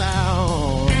single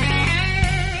sound.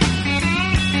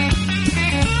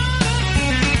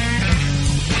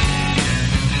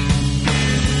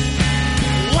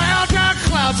 Well, dark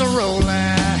clouds are rolling.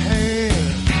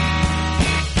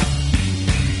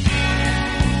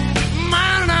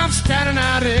 Mine, I'm standing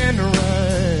out in the rain.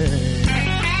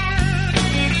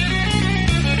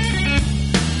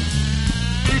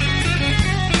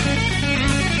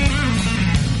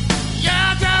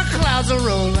 Clouds are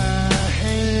rolling.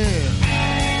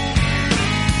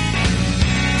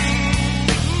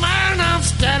 Man, I'm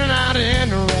standing out in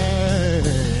the rain.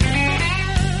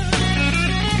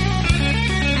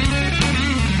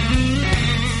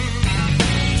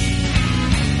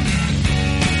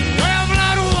 Well,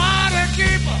 blood water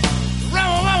keep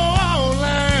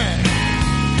rolling.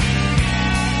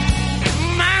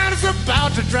 Man, it's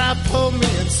about to drive pull me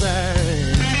insane.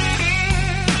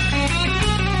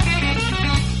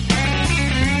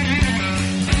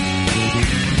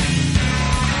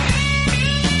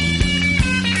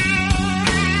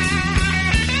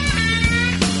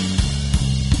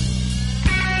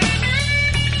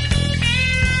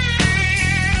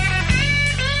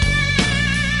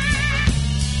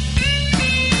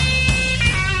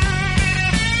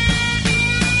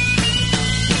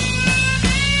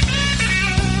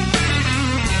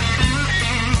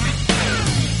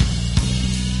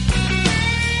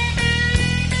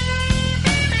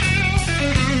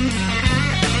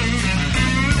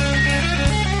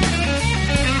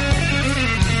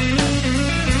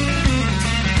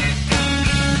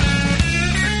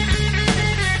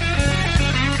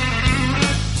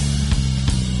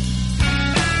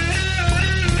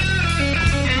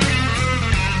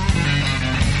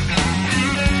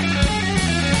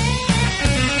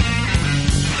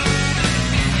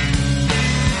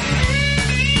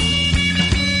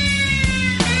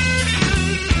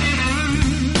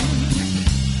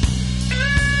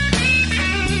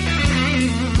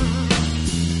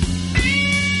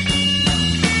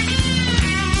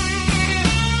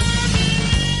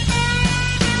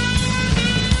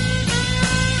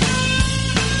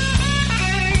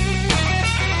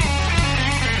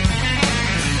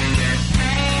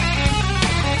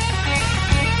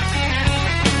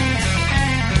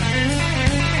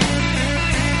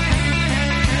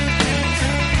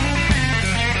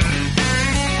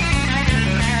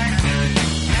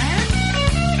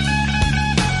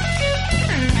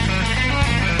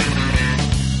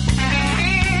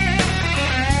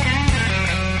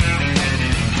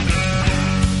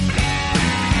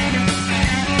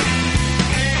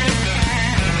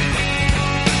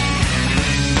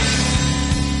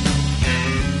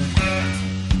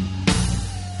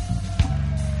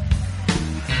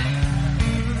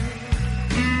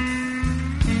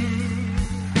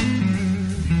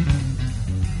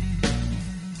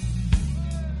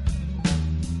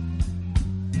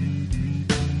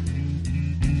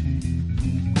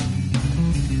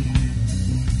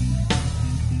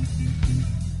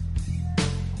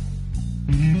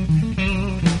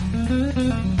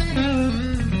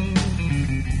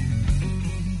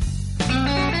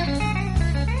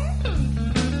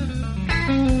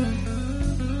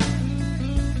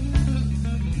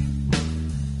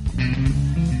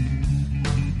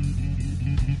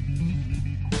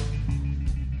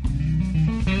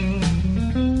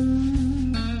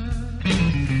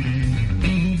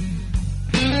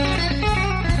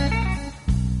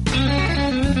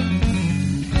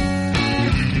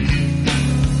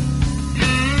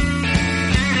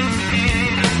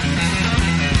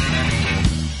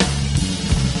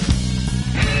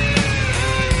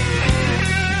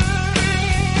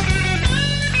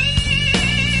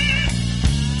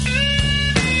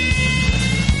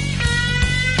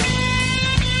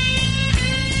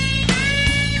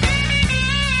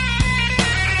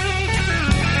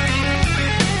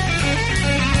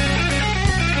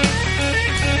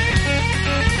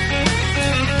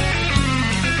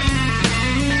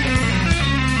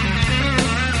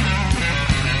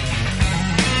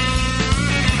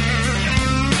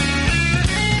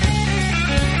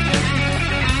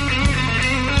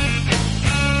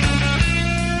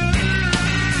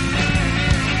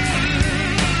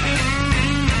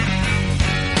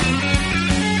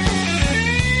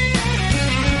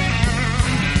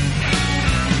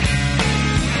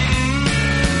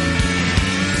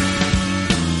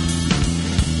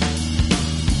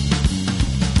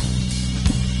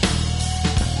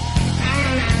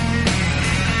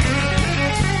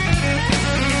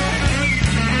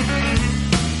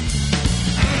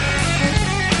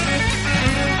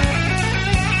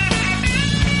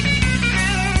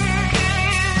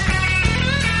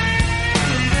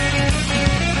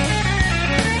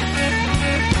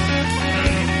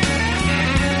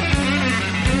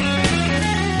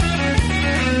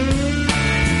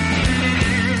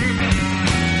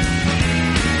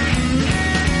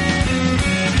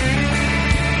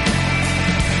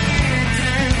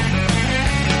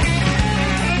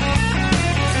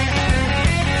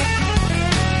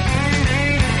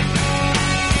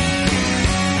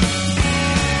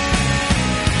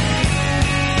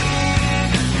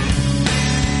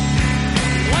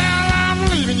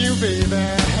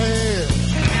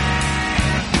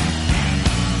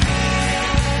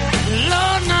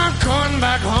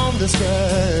 the sky.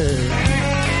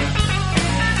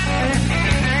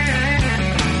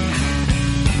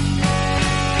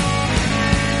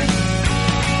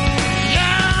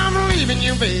 Yeah, I'm leaving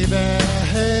you, baby.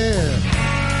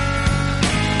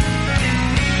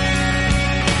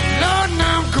 Lord,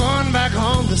 now I'm going back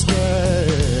home to stay.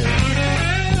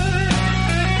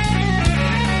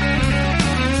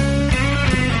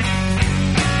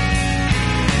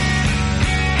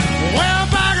 Well,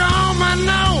 back home I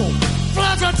know,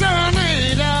 floods a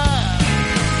tornado.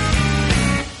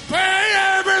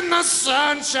 Baby, the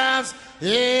sun shines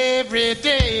every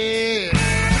day.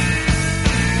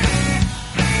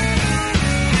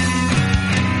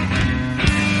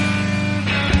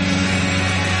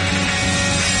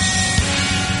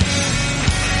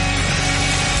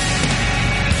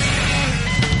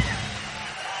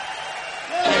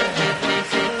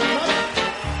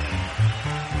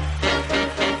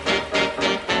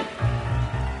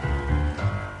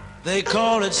 They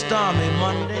call it stormy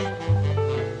Monday,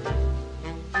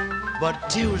 but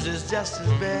Tuesday's just as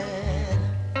bad.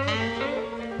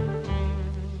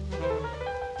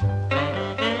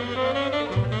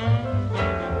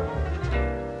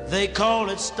 They call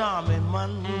it stormy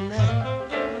Monday,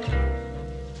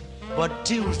 but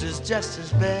Tuesday's just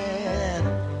as bad.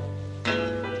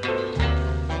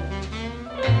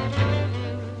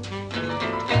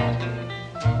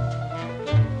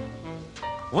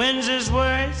 Wednesday's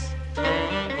worse,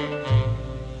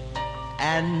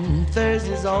 and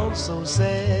Thursday's also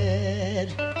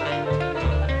sad.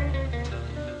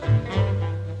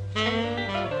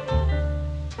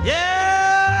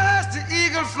 Yes, the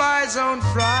eagle flies on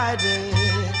Friday,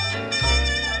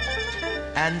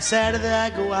 and Saturday I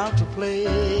go out to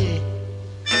play.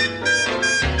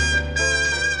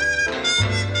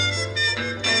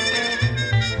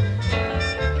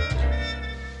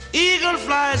 Eagle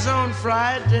flies on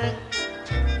Friday,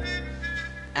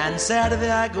 and Saturday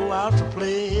I go out to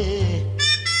play.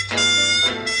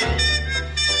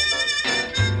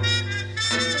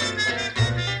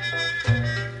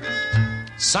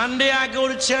 Sunday I go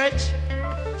to church,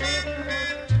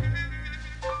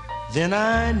 then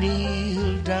I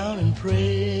kneel down and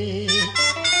pray.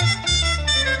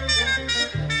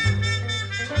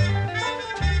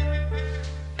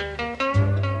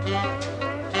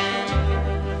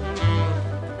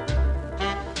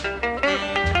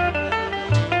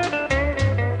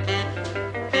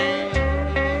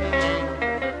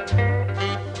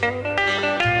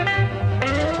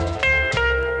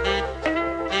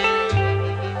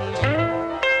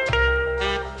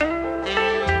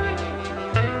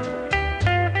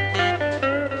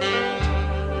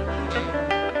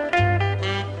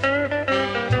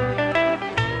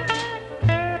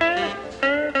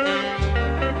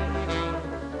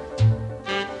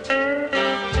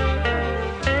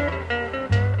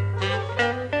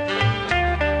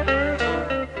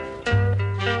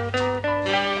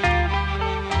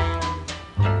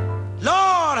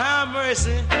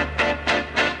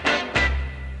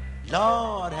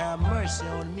 Lord, have mercy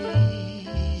on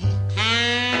me.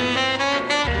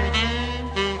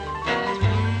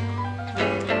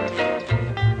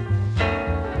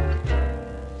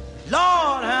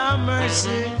 Lord, have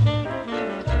mercy.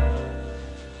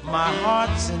 My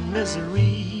heart's in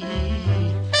misery.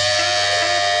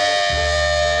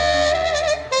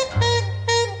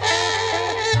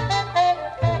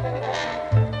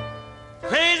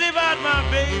 Crazy about my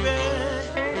baby.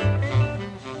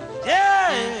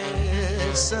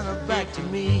 Send her back to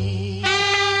me.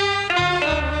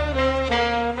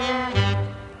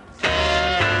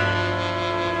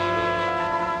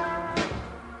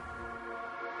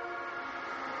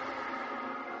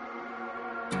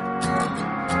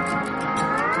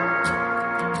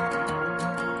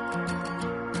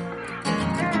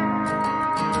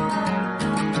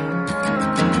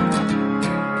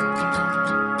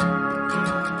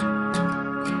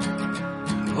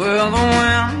 Well, the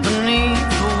wind beneath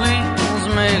the wheels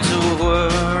makes a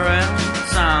whirring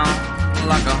sound,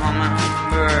 like a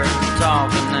hummingbird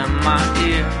talking in my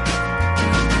ear.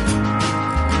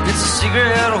 It's a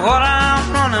secret what I'm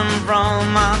running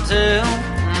from. I tell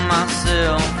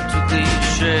myself too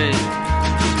cliche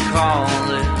to call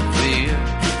it fear.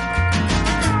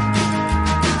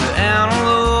 The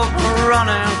antelope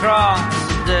running across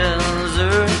the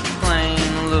desert plain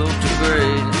look to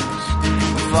graze,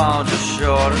 fall just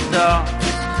short of dark.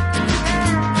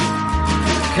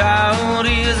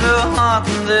 Coyotes are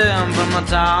hunting them from the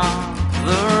top of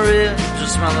the ridge. The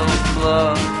smell of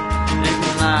blood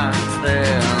ignites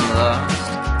their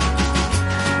lust.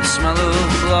 The smell of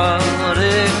blood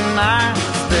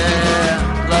ignites their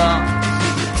lust.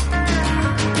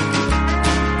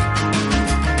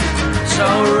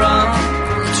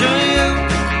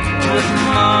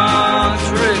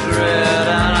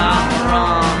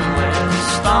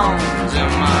 stones in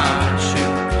my shoes.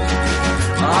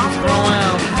 I'm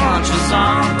throwing punches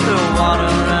on the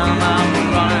water and I'm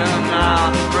running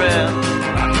out of breath.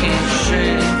 I can't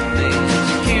shake these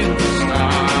Houston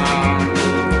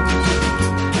blues.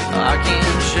 I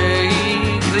can't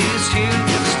shake these Houston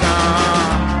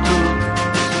blues.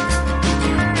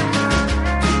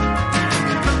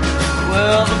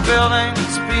 Well, the building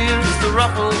spears the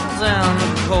ruffles and the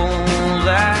cold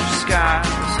ash sky.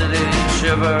 The city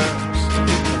shivers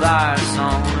with ice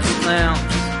on its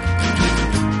limbs.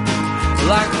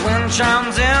 Like wind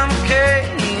chimes in a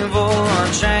cave or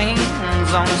chains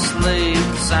on a slave,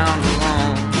 the sound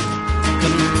alone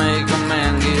couldn't make a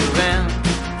man give in.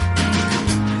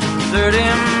 30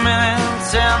 minutes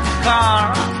in the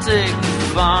car, I'll take the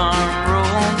farm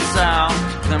road south,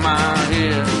 clear my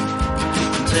head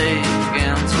and take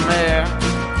in some air.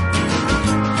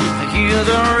 I hear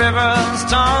the river's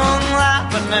tongue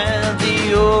lapping at the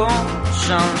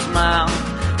ocean's mouth,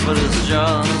 but it's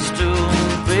just too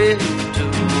big to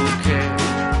care.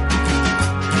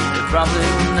 They probably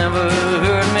never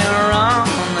heard me running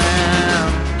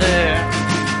there.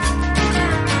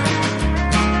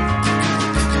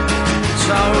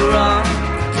 So I run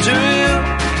to you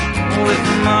with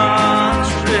much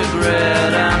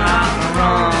regret, and I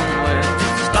run with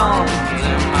stones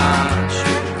in my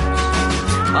shoes.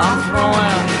 I'm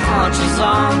throwing punches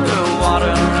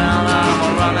underwater and I'm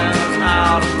running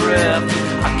out of breath.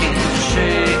 I can't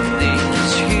shake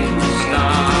these Houston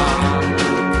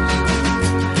blues.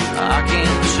 I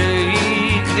can't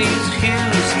shake these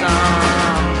Houston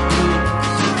blues.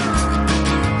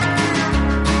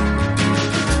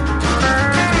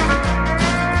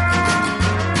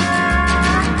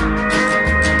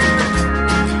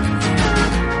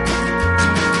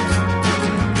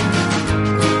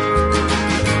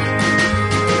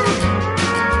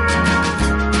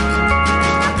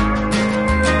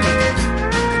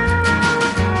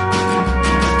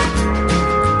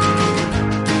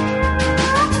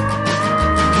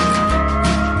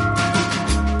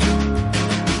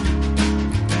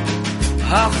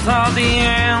 I thought the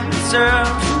answers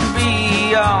would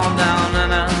be all down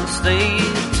in a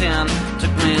state 10.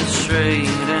 Took me straight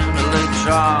into Lake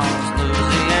Charles,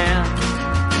 Louisiana.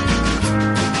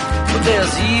 But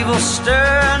there's evil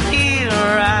stirring here,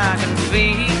 I can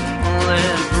feel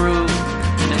it brew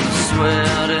in the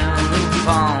sweat in the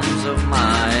palms of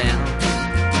my hands.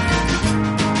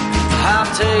 I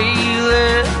take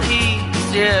it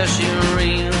east, yeah, she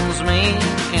reels me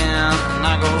in, and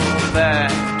I go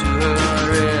back to her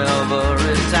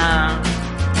every time.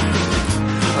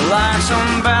 Like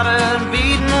some battered,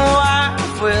 beaten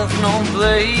wife with no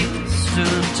place to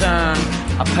turn,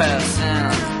 I pass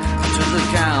in to the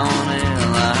county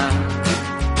line.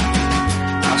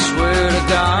 I swear to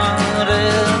God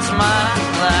it's my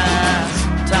last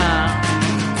time.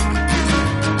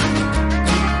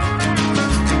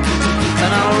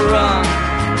 And I'll run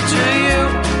to you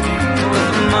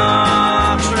with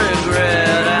much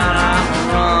regret, and I'll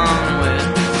run with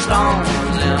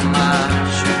stones in my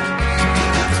shoes.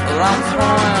 Well, I'm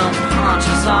throwing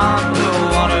punches on the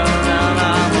water and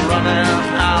I'm running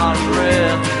out of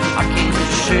breath. I can't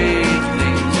shake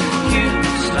these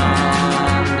Houston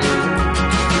blues.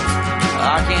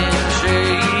 I can't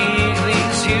shake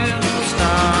these Houston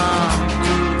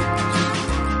blues.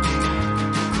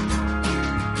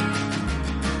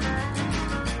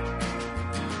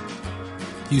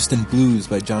 Houston Blues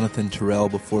by Jonathan Terrell.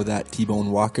 Before that,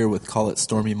 T-Bone Walker with Call It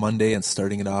Stormy Monday, and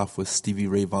starting it off with Stevie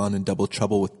Ray Vaughan and Double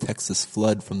Trouble with Texas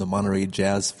Flood from the Monterey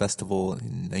Jazz Festival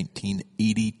in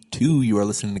 1982. You are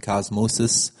listening to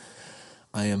Cosmosis.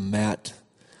 I am Matt.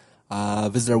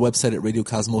 Visit our website at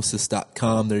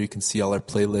radiocosmosis.com. There you can see all our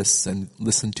playlists and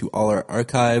listen to all our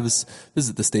archives.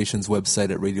 Visit the station's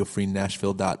website at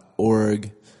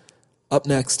radiofreenashville.org. Up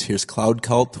next, here's Cloud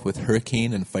Cult with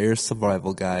Hurricane and Fire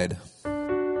Survival Guide.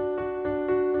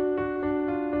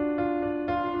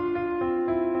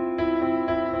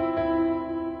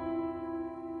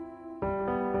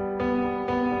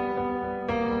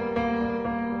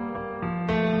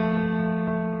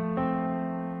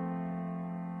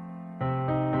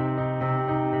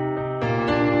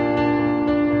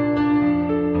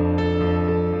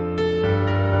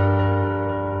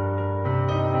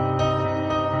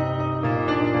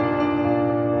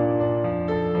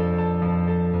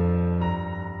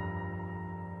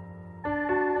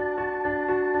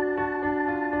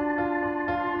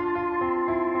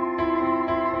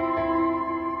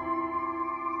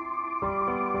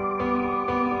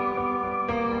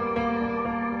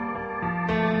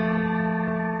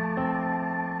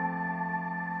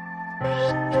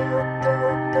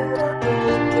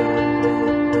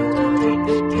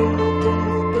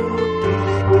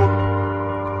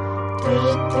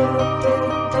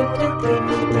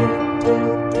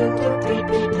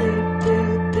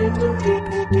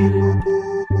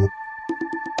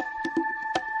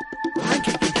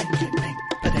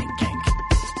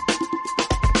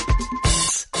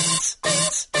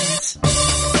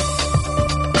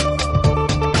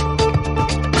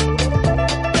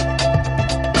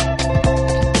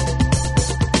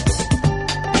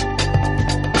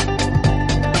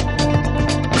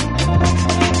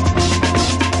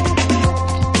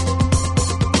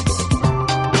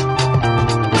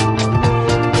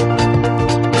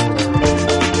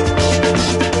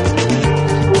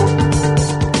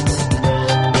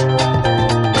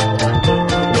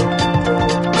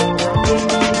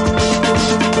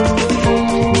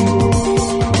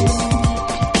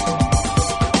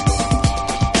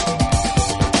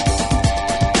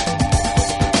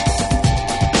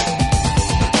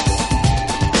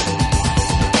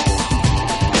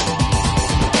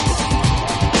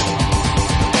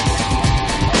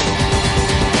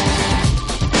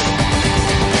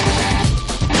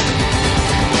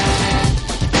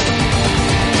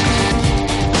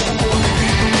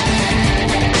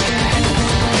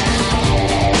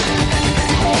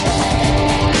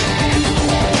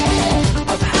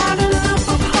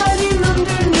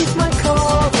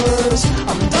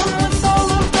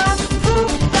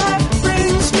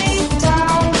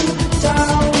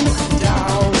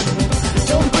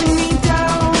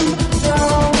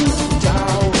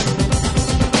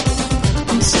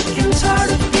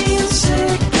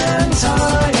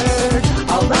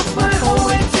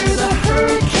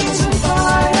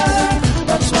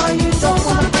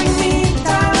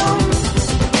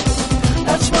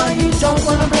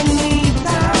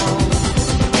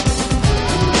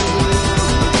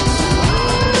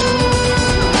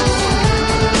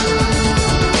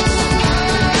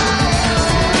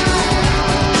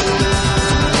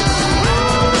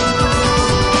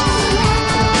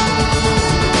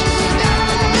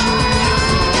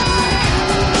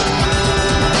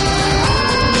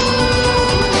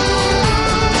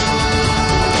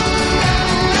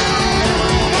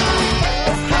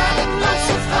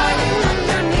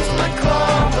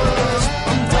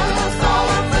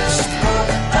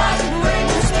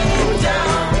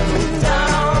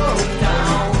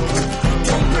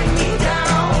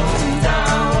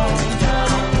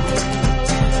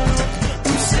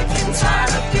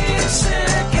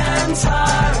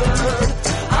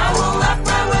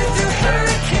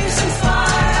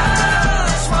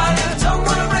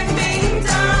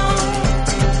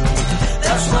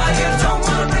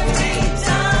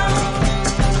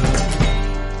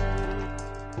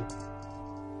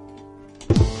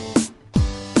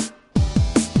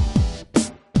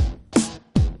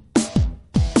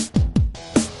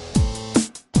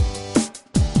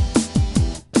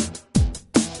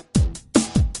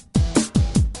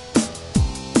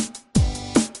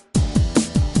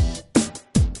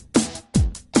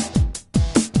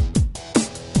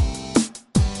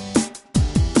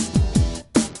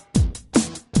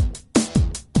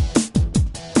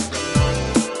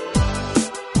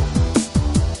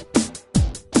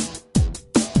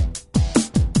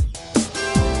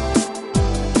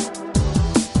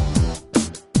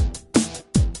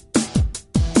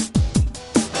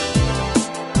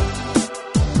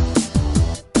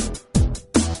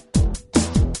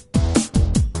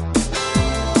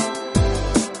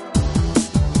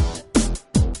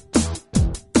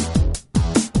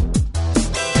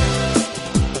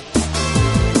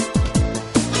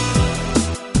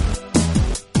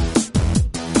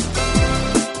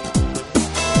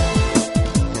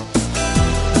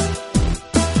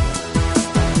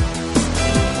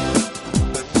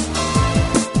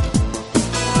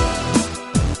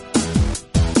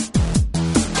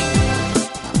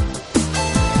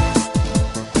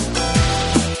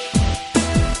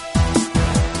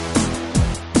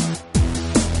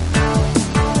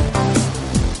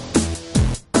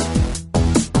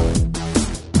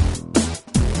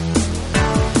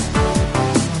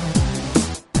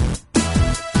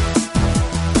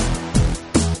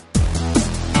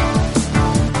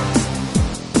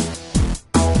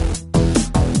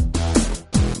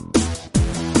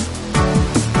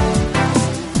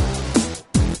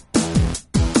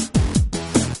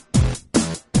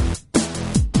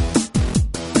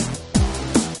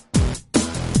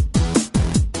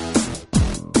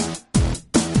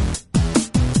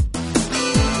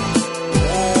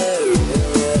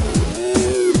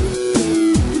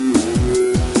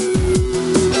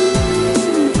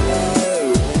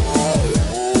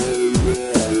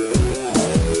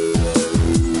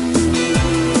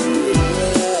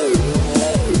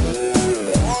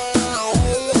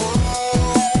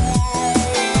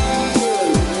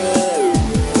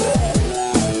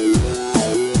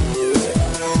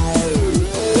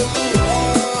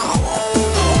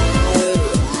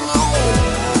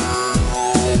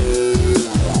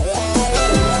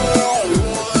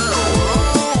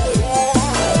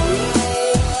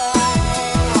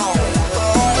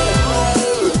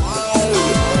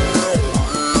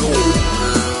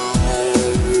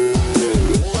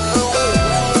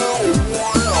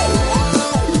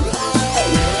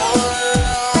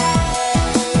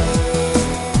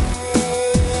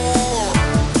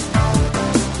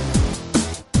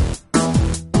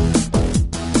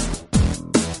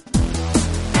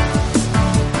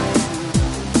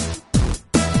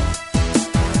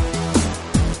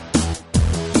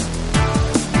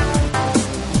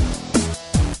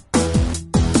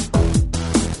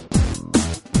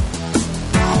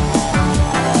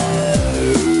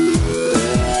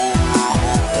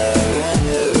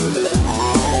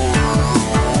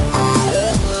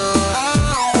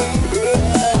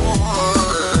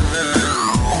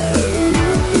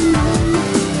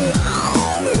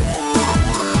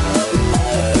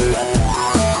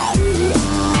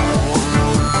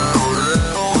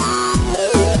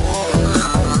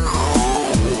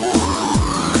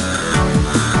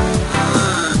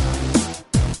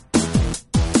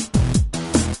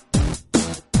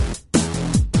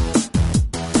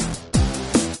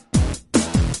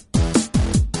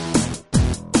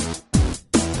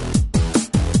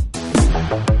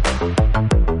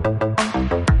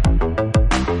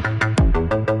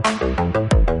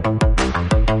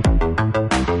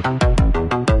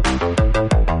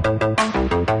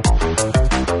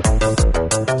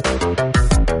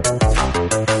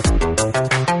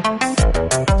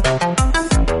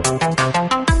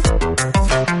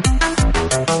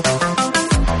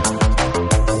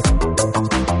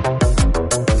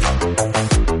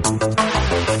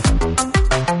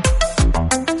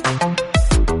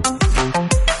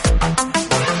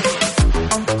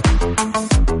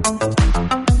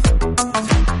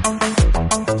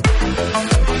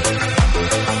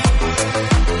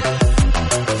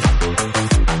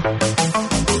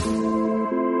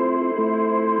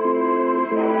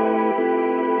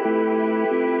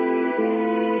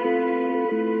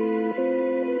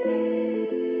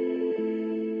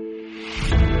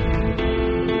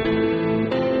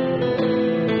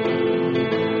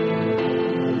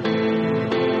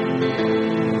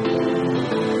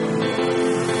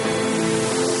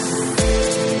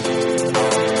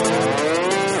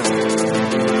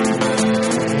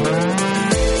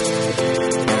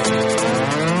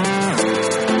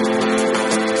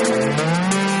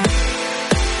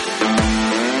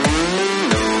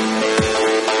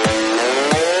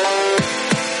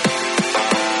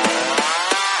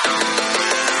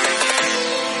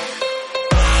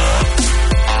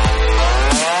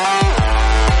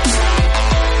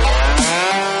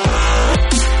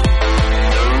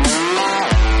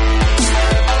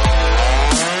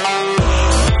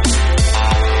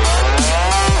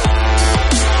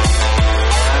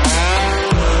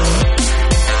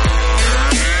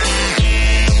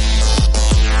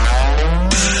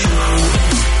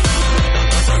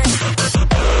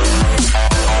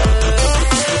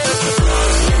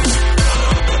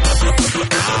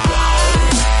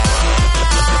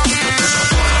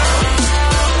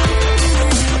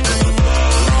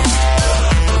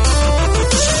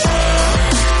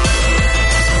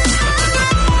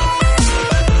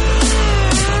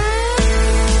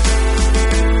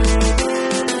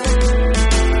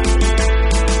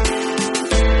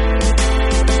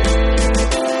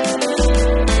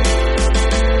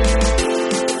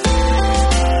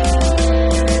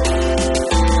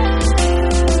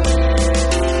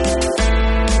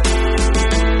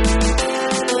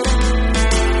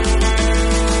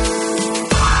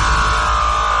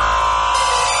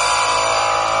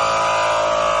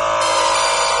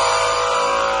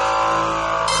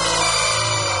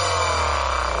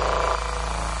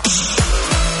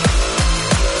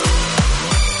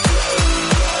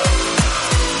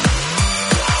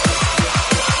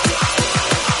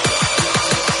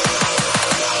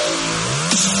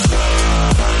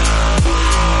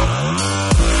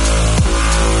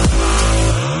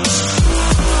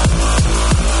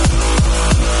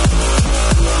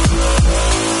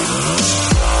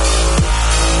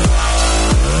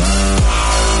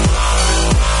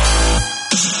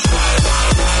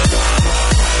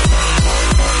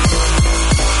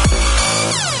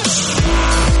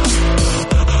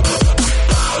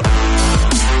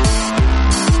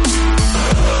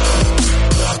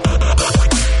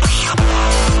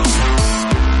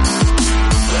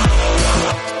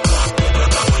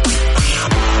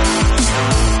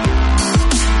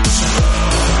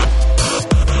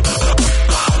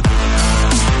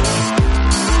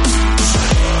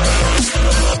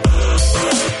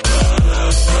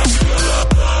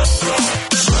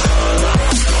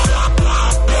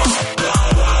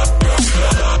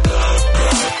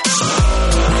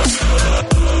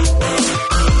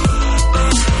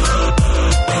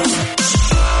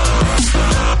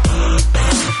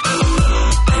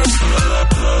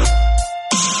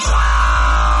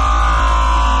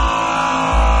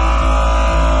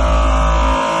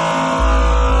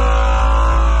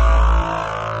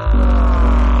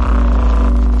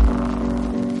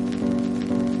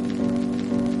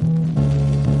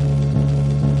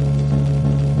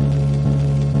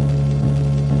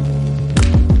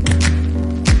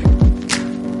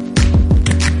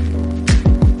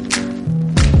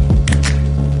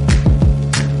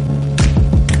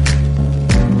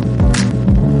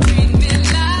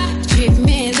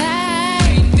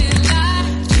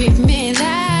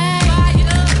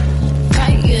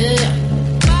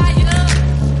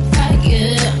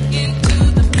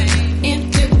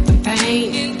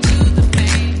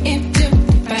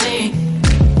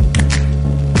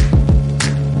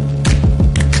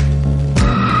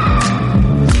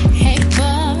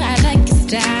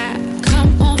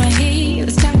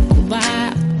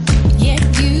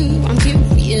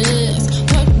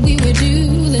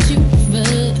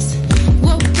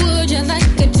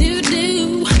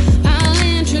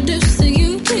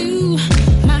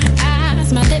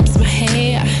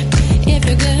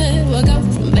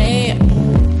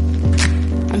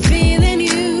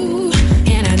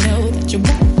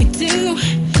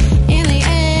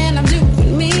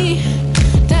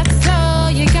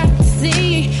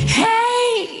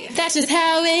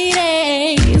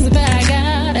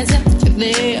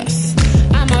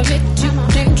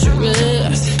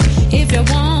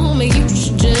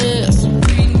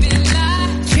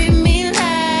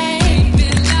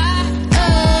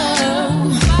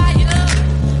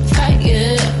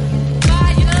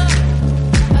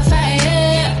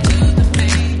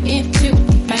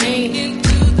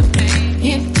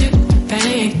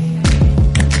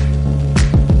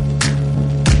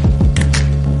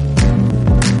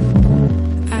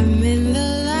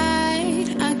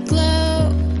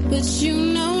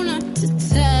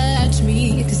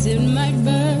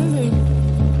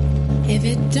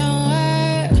 If it don't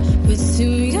work, but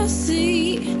soon you'll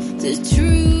see the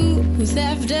truth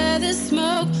after the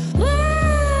smoke.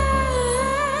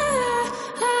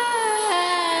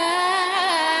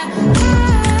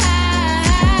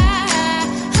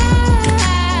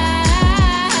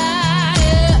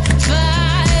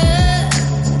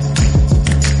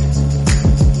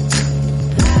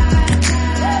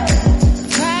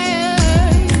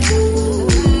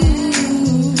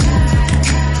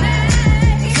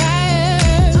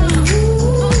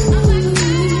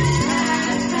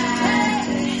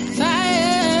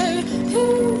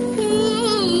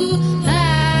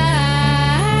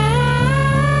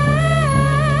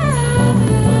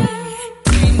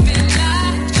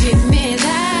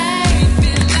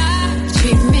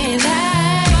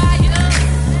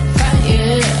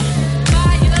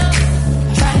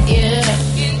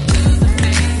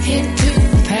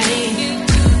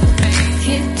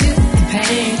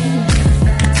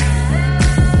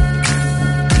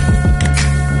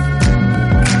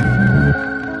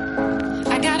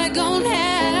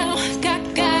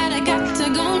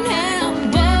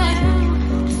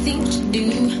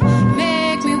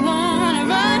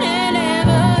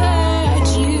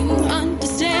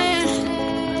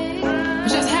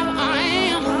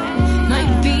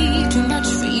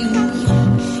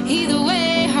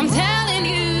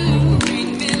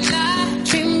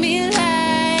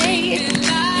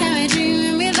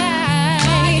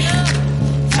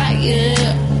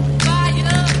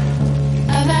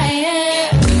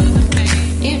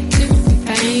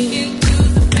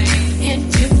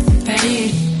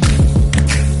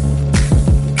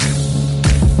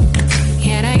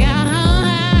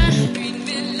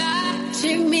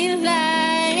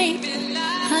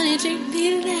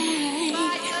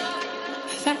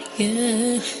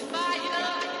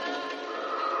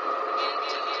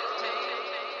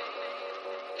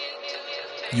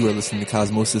 You are listening to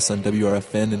Cosmosis on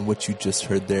WRFN, and what you just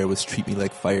heard there was Treat Me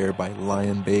Like Fire by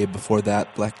Lion Babe. Before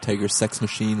that, Black Tiger Sex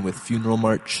Machine with Funeral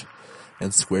March,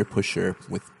 and Square Pusher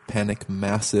with Panic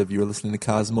Massive. You're listening to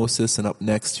Cosmosis, and up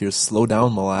next, here's Slow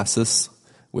Down Molasses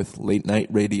with Late Night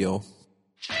Radio.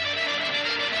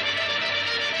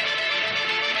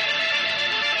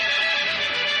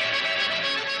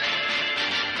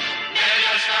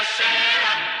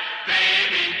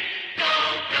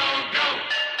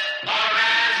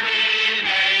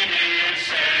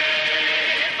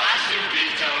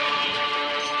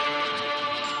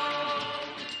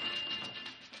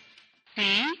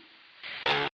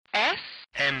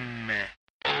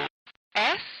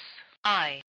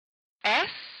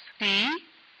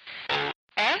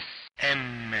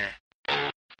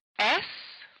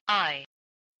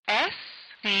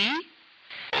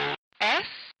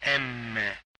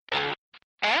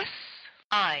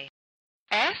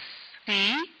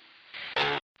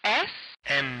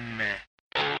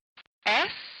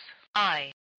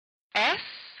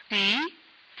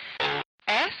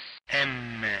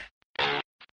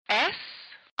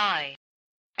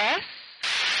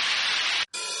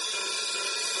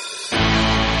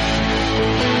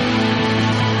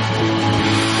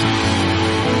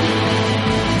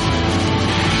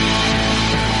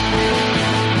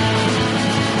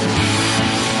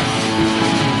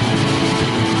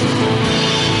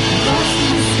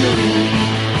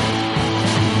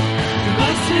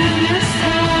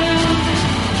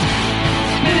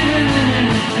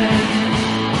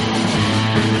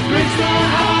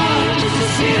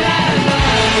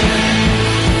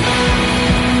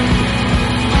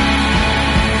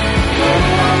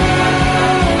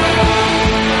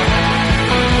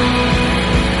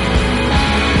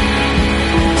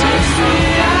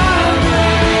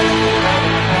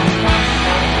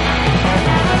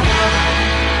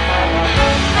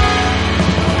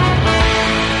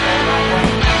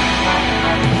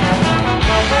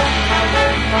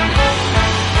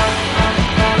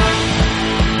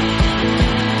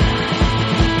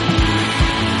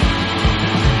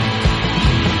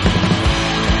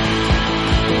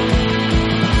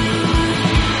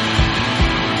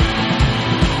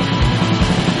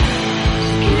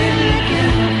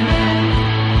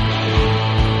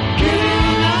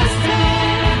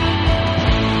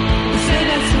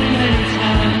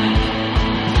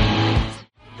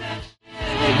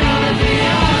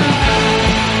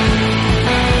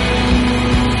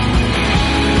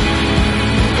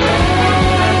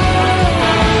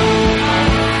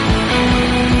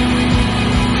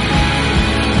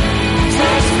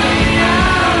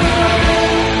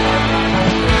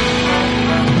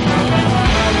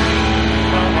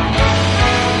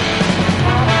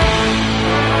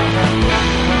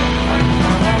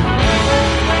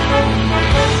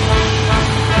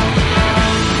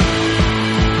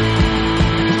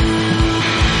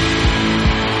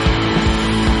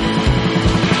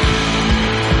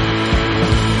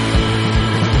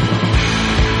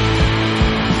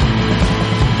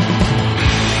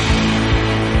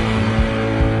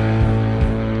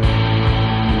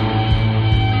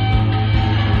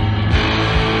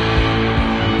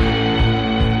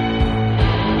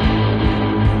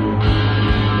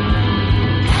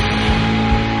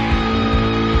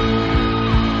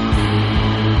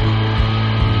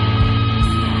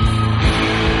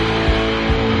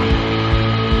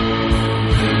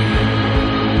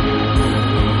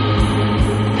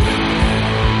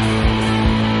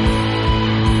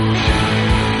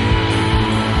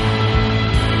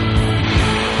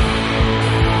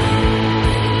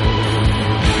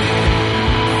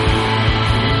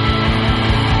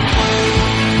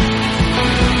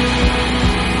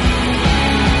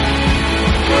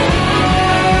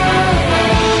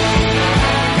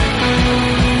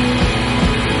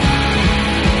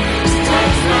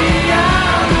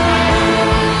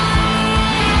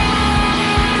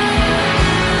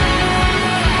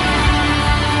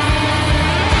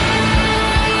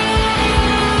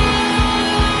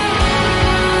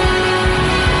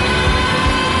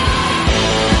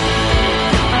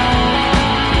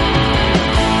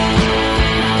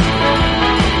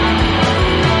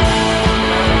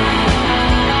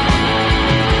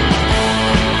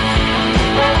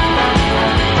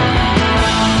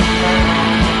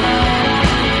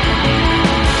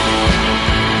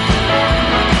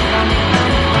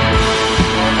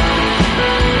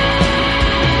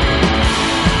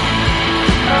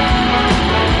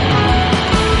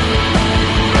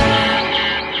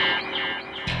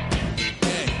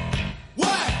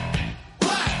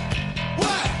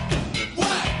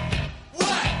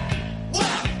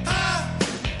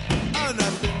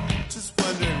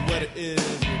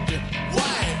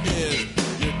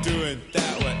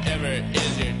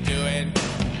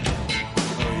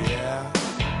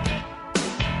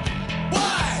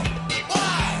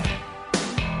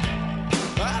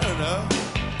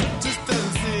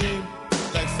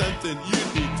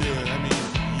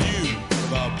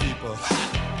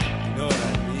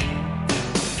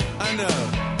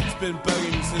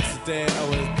 the day I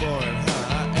was born,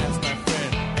 huh? I asked my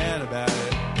friend Ann about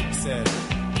it. He said,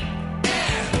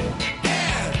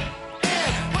 Ann,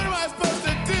 what am I supposed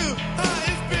to do? Huh?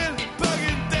 It's been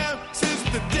bugging them since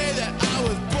the day that I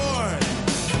was born.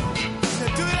 He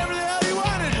said, do whatever the hell you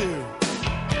want to do.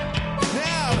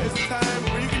 Now is the time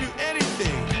where you can do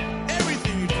anything.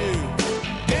 Everything you do,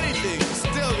 anything is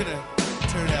still gonna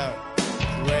turn out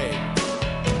great.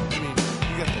 I mean,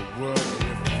 you got the world at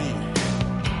your feet.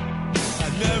 I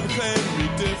never claimed to be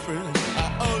different. I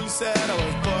only said I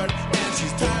was bored, and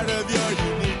she's tired of your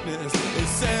uniqueness. It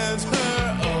sends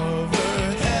her over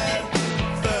head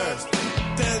first,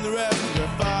 then the rest of her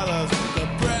follows. The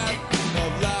breath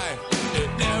of life, it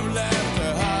never left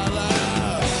her hollow.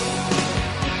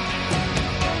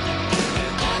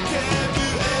 I can't do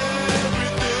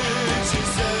everything she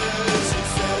says with a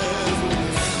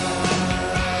smile.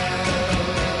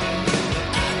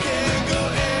 I can't go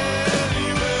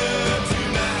anywhere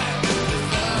tonight if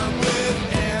I'm with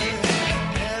Ann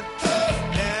and her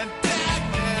and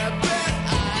Dagmar, but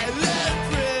Island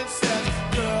princess,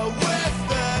 girl with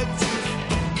the juice.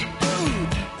 Ooh,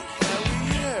 hell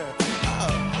yeah.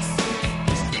 Oh, I see.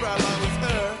 She's brought along with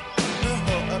her the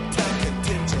whole uptown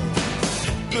contingent.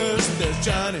 First there's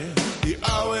Johnny, he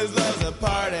always loves a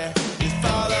party. He's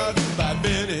followed by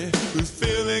Benny, who's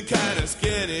feeling kinda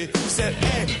skinny. He said,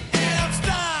 hey, I'm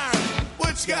starved.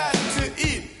 What you got to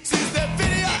eat? Since that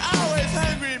video, always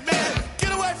hungry, man.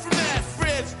 Get away from that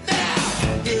fridge now.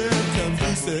 Here comes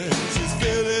Lucy, she's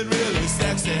feeling really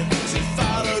sexy. She's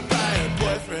followed by her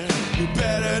boyfriend, who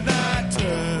better not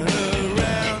turn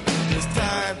around this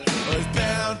time, or he's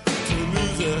bound to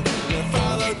lose her. They're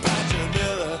followed by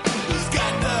Jamila, who's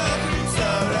got the cream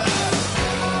soda.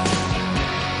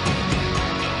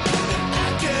 I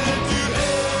can't do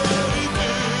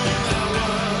everything I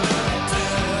want to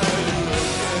tell you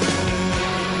again.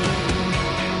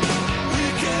 We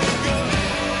can't go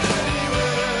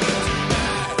anywhere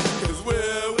tonight, 'cause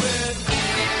we're with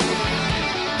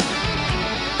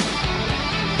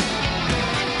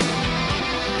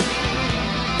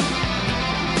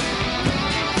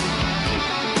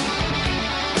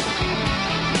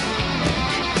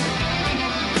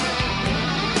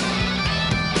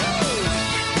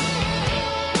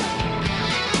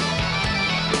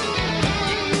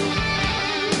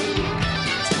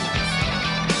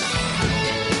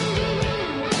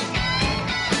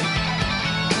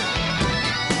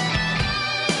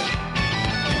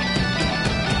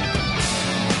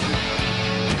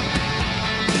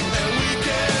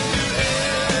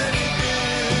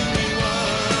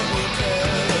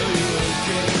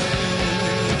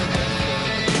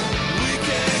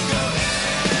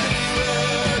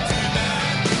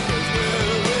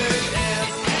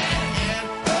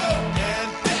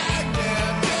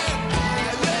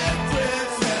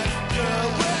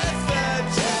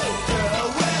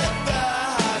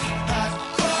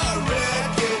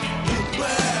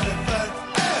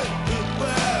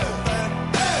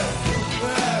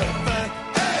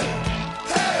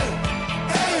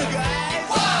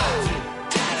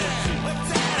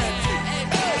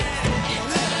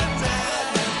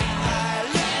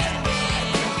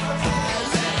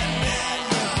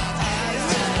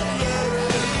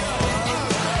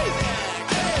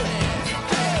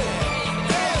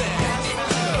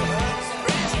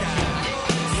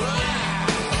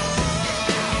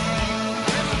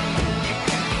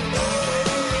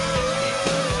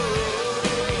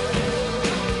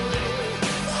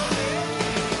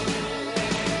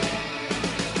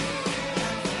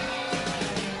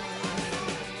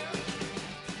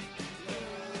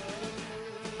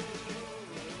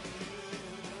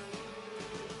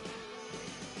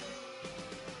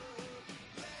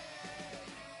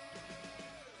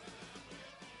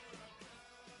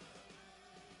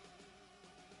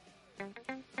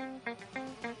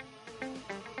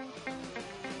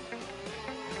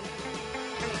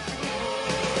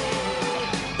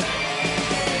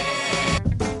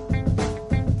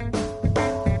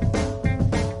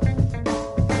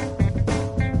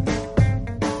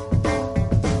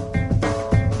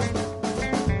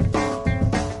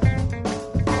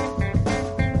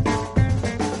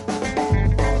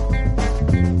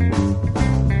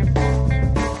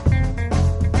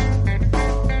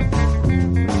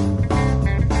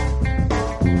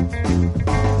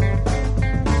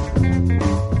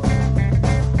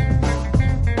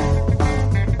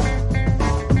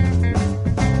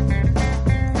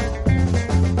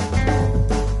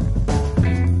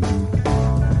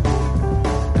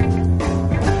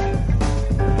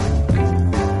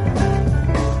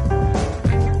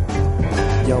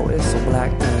Yo, it's a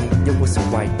black thing, yo, it's a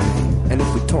white thing. And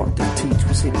if we talk to teach,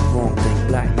 People say the wrong thing.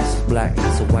 Blackness is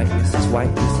blackness, and whiteness is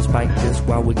whiteness. Despite this,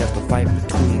 while we got to fight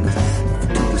between us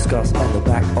to discuss on the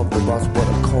back of the bus what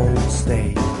a cold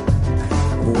stay.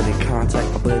 Avoiding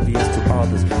contact, oblivious to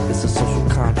others. It's a social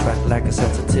contract, lack of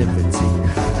sensitivity,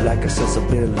 lack of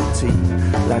sensibility,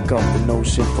 lack of the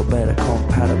notion for better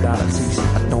compatibility.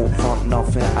 I don't want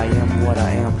nothing, I am what I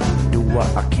am. Do what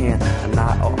I can, and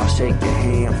I shake your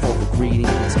hand for the greeting.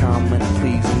 It's common and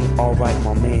pleasing. Alright,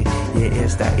 my man, yeah,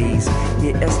 it's that easy.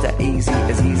 Yeah, it's that easy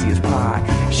as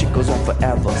pie. Shit goes on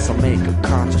forever, so make a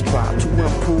conscious try to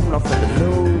improve. Nothing to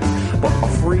lose, but a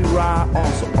free ride,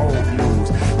 also old news.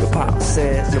 Your pop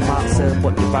says, your mom says,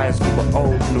 but your bias for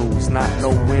old news. Not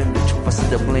knowing the truth, I see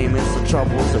the blame is the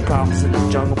troubles and problems in the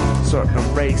jungle.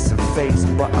 Certain race and face,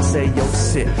 but I say, yo,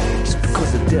 sit. Just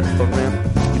because it's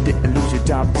different. You didn't lose your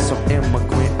job to some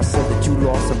immigrant. I said that you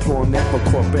lost employment for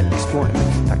corporate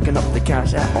exploitment. Packing up the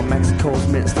cash out on Mexico's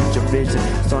midst your vision.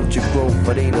 Stunt your growth,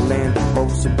 but ain't a land that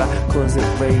boasts about. Cause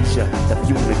it raised ya, left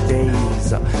you the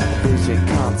days. Vision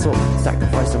console,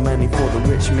 sacrificing money for the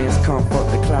rich man's comfort.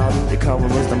 The cloudy, the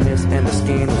colorless, the mist and the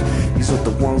scandals. These are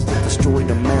the ones that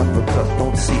destroyed America.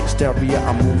 Don't see hysteria,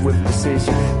 I move with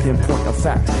precision. Pinpoint a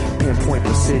fact, pinpoint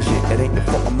precision. It ain't the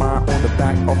fault of mine on the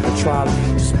back of the trolley.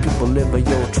 Just people living,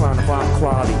 yo, trying to find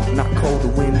quality. Not cold or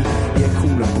windy, yeah,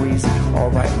 cool and breezy.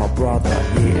 Alright, my brother,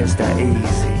 yeah, it's that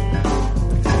easy.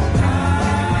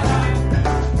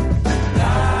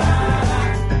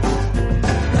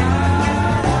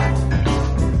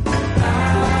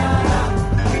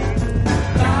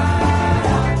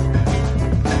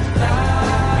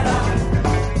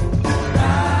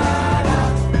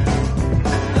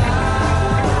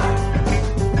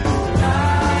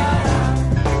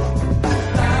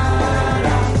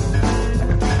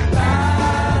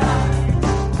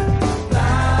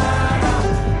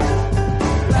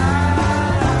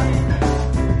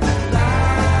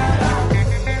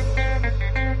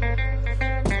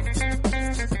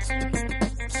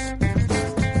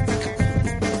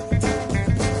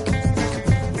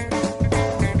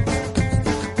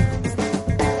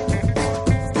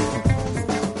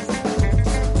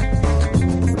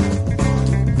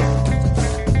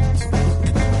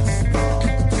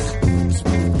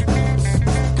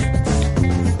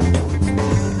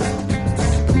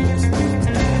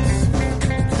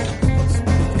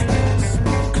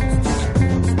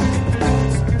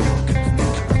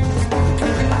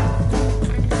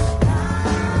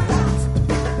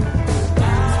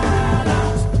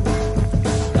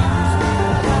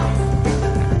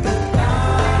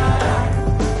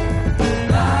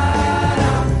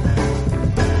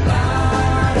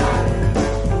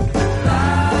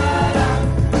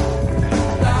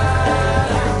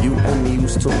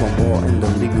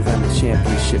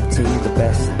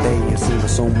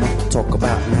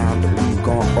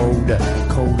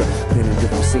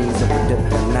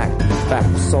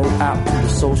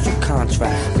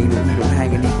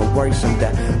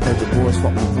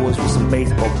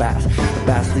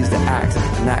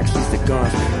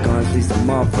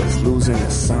 Losing the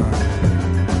sun.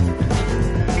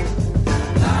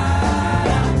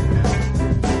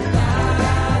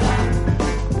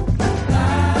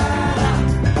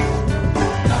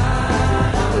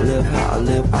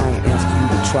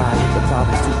 Try it, the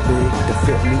problem's too big to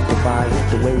fit me to buy it.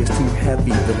 The way is too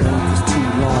heavy, the length is too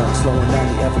long. Slowing down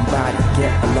to everybody,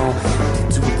 get along.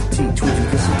 To the teach, would you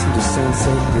listen to the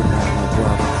sensei? You're not my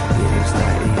brother, yeah, it's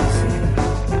that easy.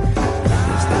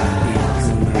 It's that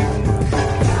easy,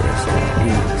 it's that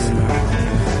easy,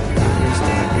 it's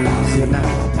that easy. You're not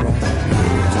my brother,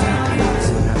 yeah, it's that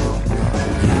easy.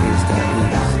 Yeah, it's that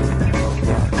easy,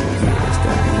 yeah, it's that easy.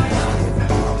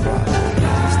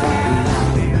 It's that easy.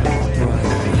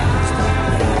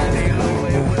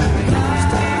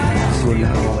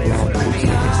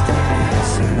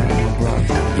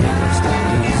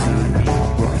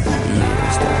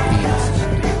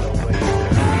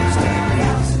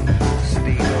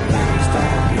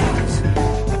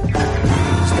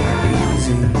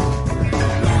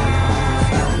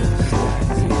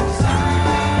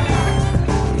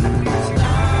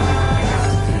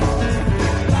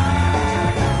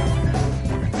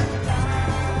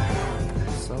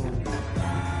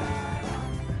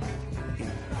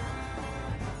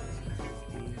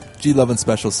 G-Lovin'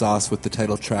 Special Sauce with the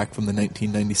title track from the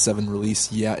 1997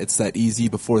 release, Yeah, It's That Easy.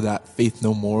 Before that, Faith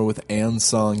No More with Ann's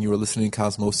song. You were listening to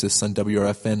Cosmosis on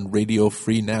WRFN, Radio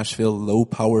Free Nashville, low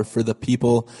power for the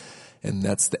people. And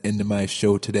that's the end of my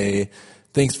show today.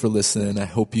 Thanks for listening. I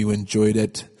hope you enjoyed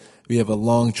it. We have a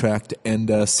long track to end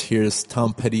us. Here's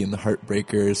Tom Petty and the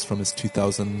Heartbreakers from his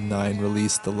 2009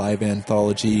 release, The Live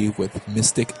Anthology, with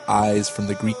Mystic Eyes from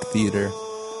the Greek Theater.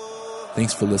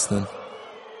 Thanks for listening.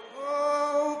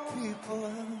 Oh,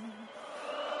 people,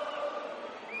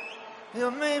 you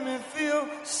made me feel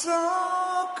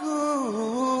so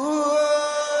good.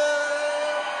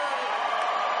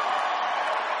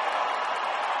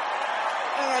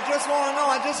 And I just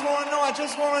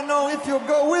want to know if you'll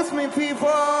go with me, people.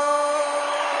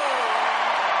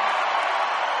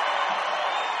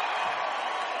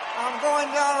 I'm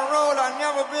going down a road I've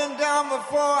never been down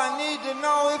before. I need to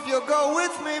know if you'll go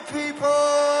with me, people.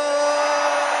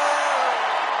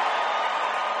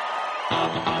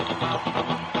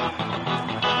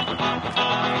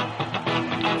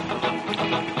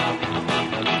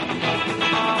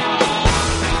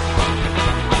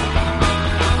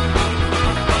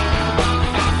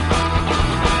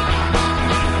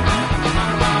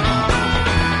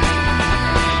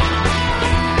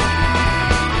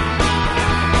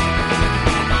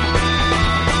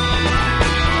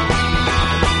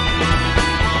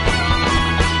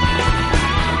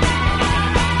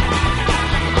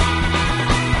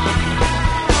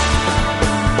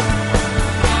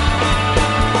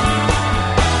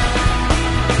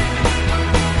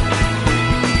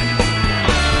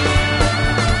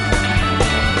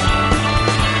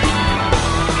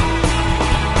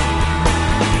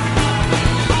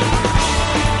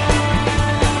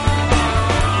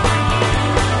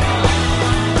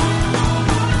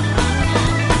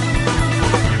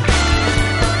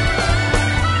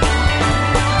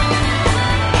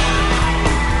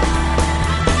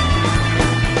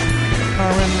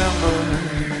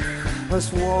 Us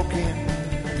walking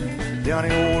down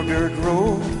the old dirt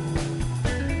road.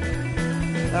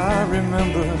 I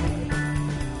remember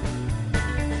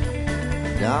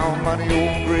down by the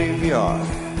old graveyard.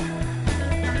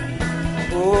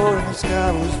 Oh, and the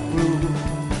sky was blue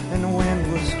and the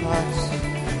wind was hot,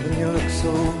 and you looked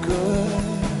so good.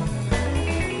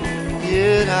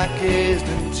 Yet I gazed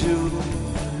into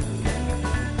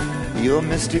your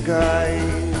mystic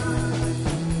eyes.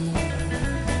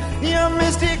 Your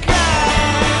mystic eyes.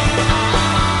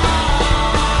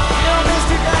 Your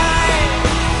mystic eyes.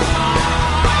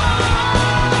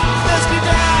 Mystic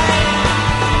eyes.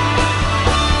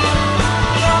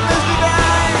 Your mystic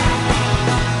eyes.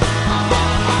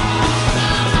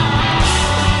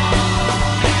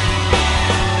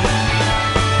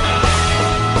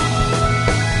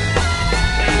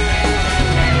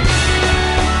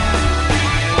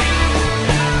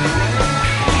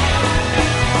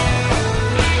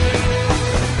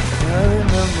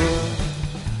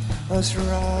 Us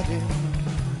riding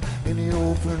in the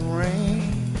open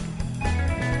rain.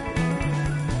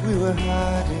 We were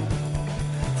hiding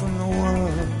from the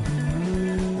world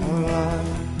alive.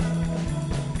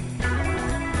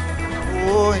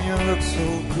 Oh, and you looked so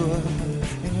good,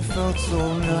 and you felt so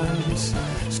nice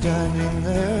standing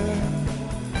there.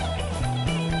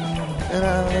 And I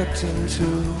looked into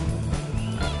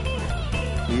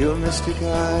your mystic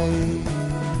eyes.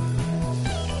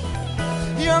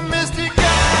 Your mystic eyes.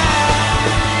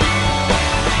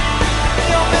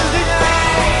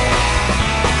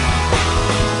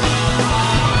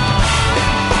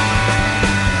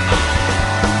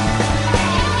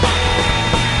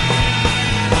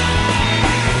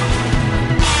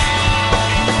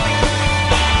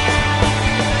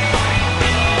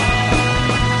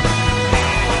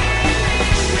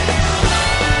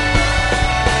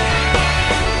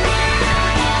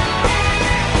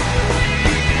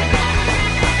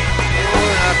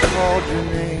 Your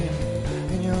name,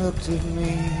 and you looked at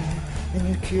me, and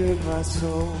you cured my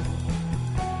soul.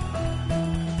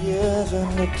 Yes,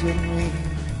 and looked at me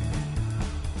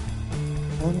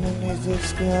underneath the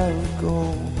sky of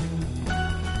gold.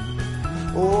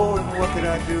 Oh, and what could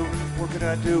I do? What could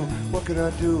I do? What could I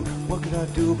do? What could I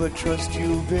do but trust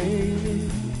you, baby?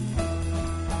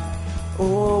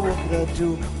 Oh, what could I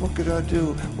do? What could I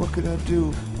do? What could I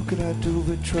do? What could I do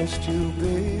but trust you,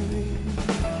 baby?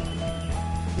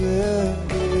 Yeah,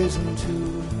 gaze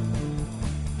into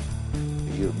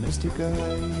your mystic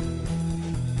eyes.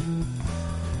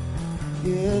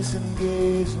 Yes, and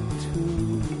gaze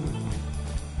into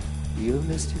your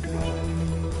mystic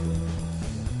eyes.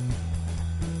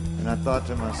 And I thought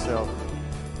to myself,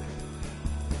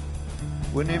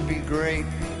 wouldn't it be great?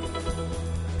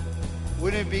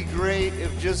 Wouldn't it be great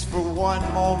if just for one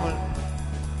moment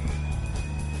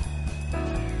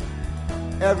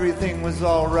everything was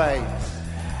all right?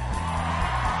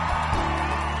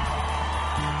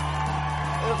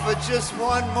 For just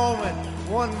one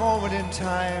moment in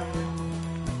time,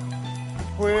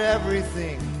 where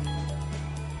everything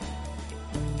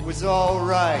was all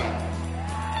right.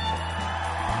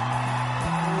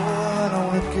 Oh, I don't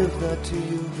want to give that to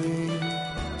you, babe.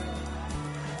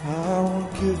 I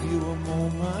won't give you a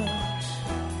moment,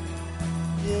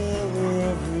 yeah, where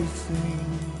everything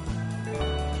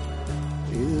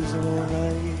is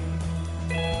alright.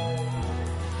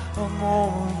 A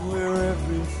moment where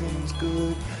everything's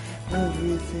good,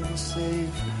 everything's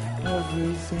safe,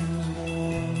 everything's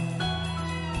warm.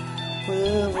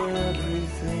 Where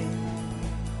everything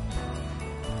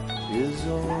is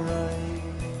alright.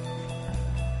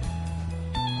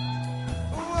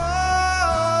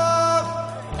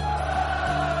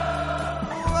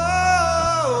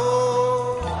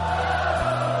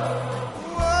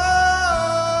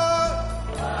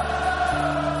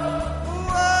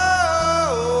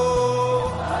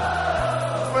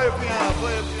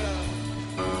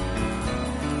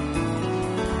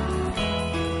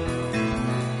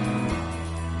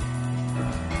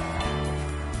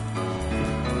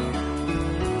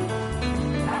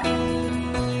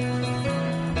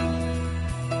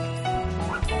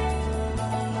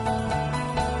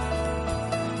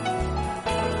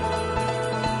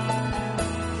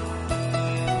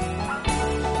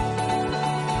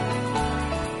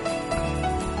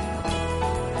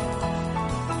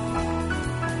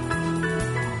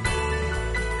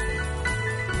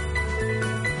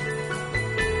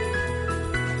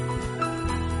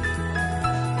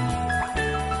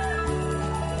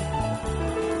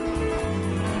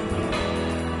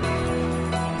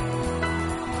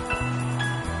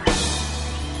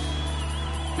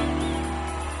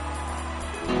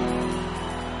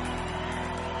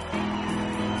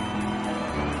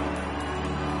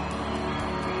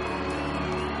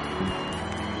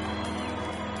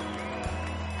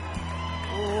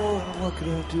 What could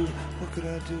I do? What could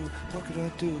I do? What could I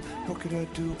do? What could I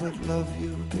do but love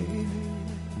you, baby?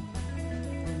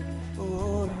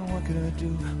 Oh, what could I do?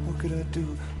 What could I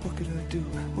do? What could I do?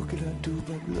 What could I do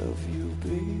but love you,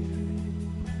 baby?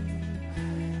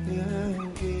 Yeah,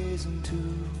 and gaze into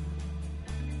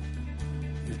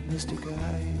your mystic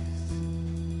eyes.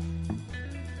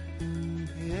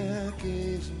 Yeah,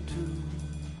 gaze into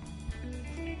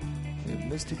your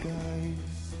mystic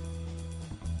eyes.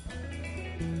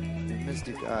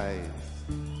 Mystic eyes.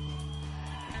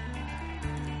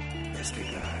 Mystic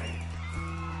eyes.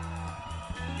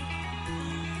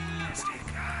 Mystic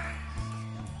eyes.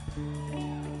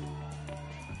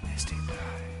 Mystic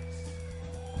eyes.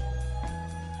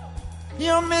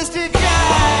 Your mystic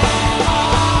eyes.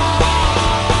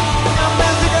 Your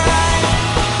mystic eyes.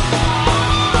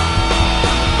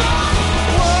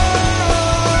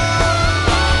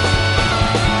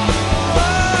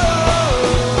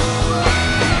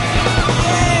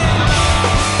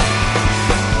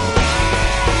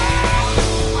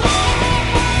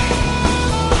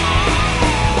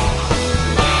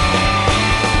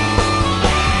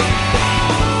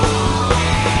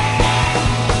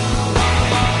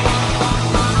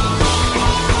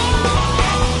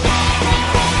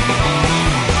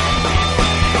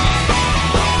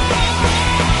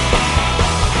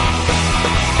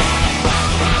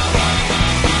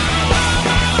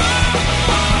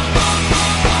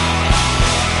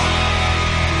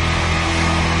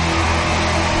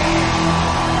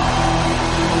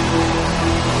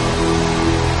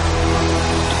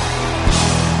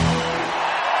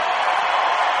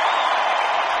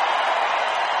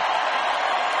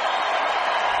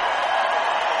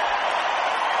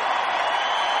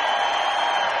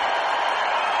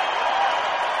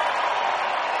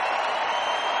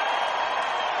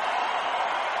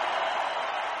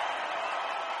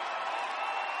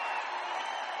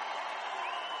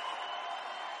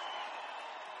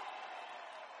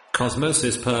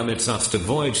 Cosmosis permits us to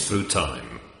voyage through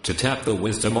time, to tap the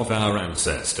wisdom of our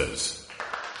ancestors.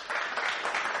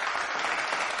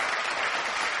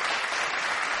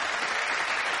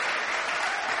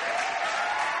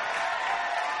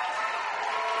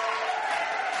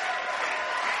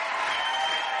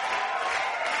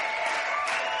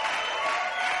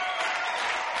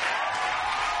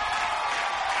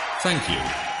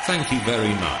 Thank you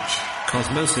very much.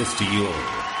 Cosmosis to you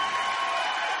all.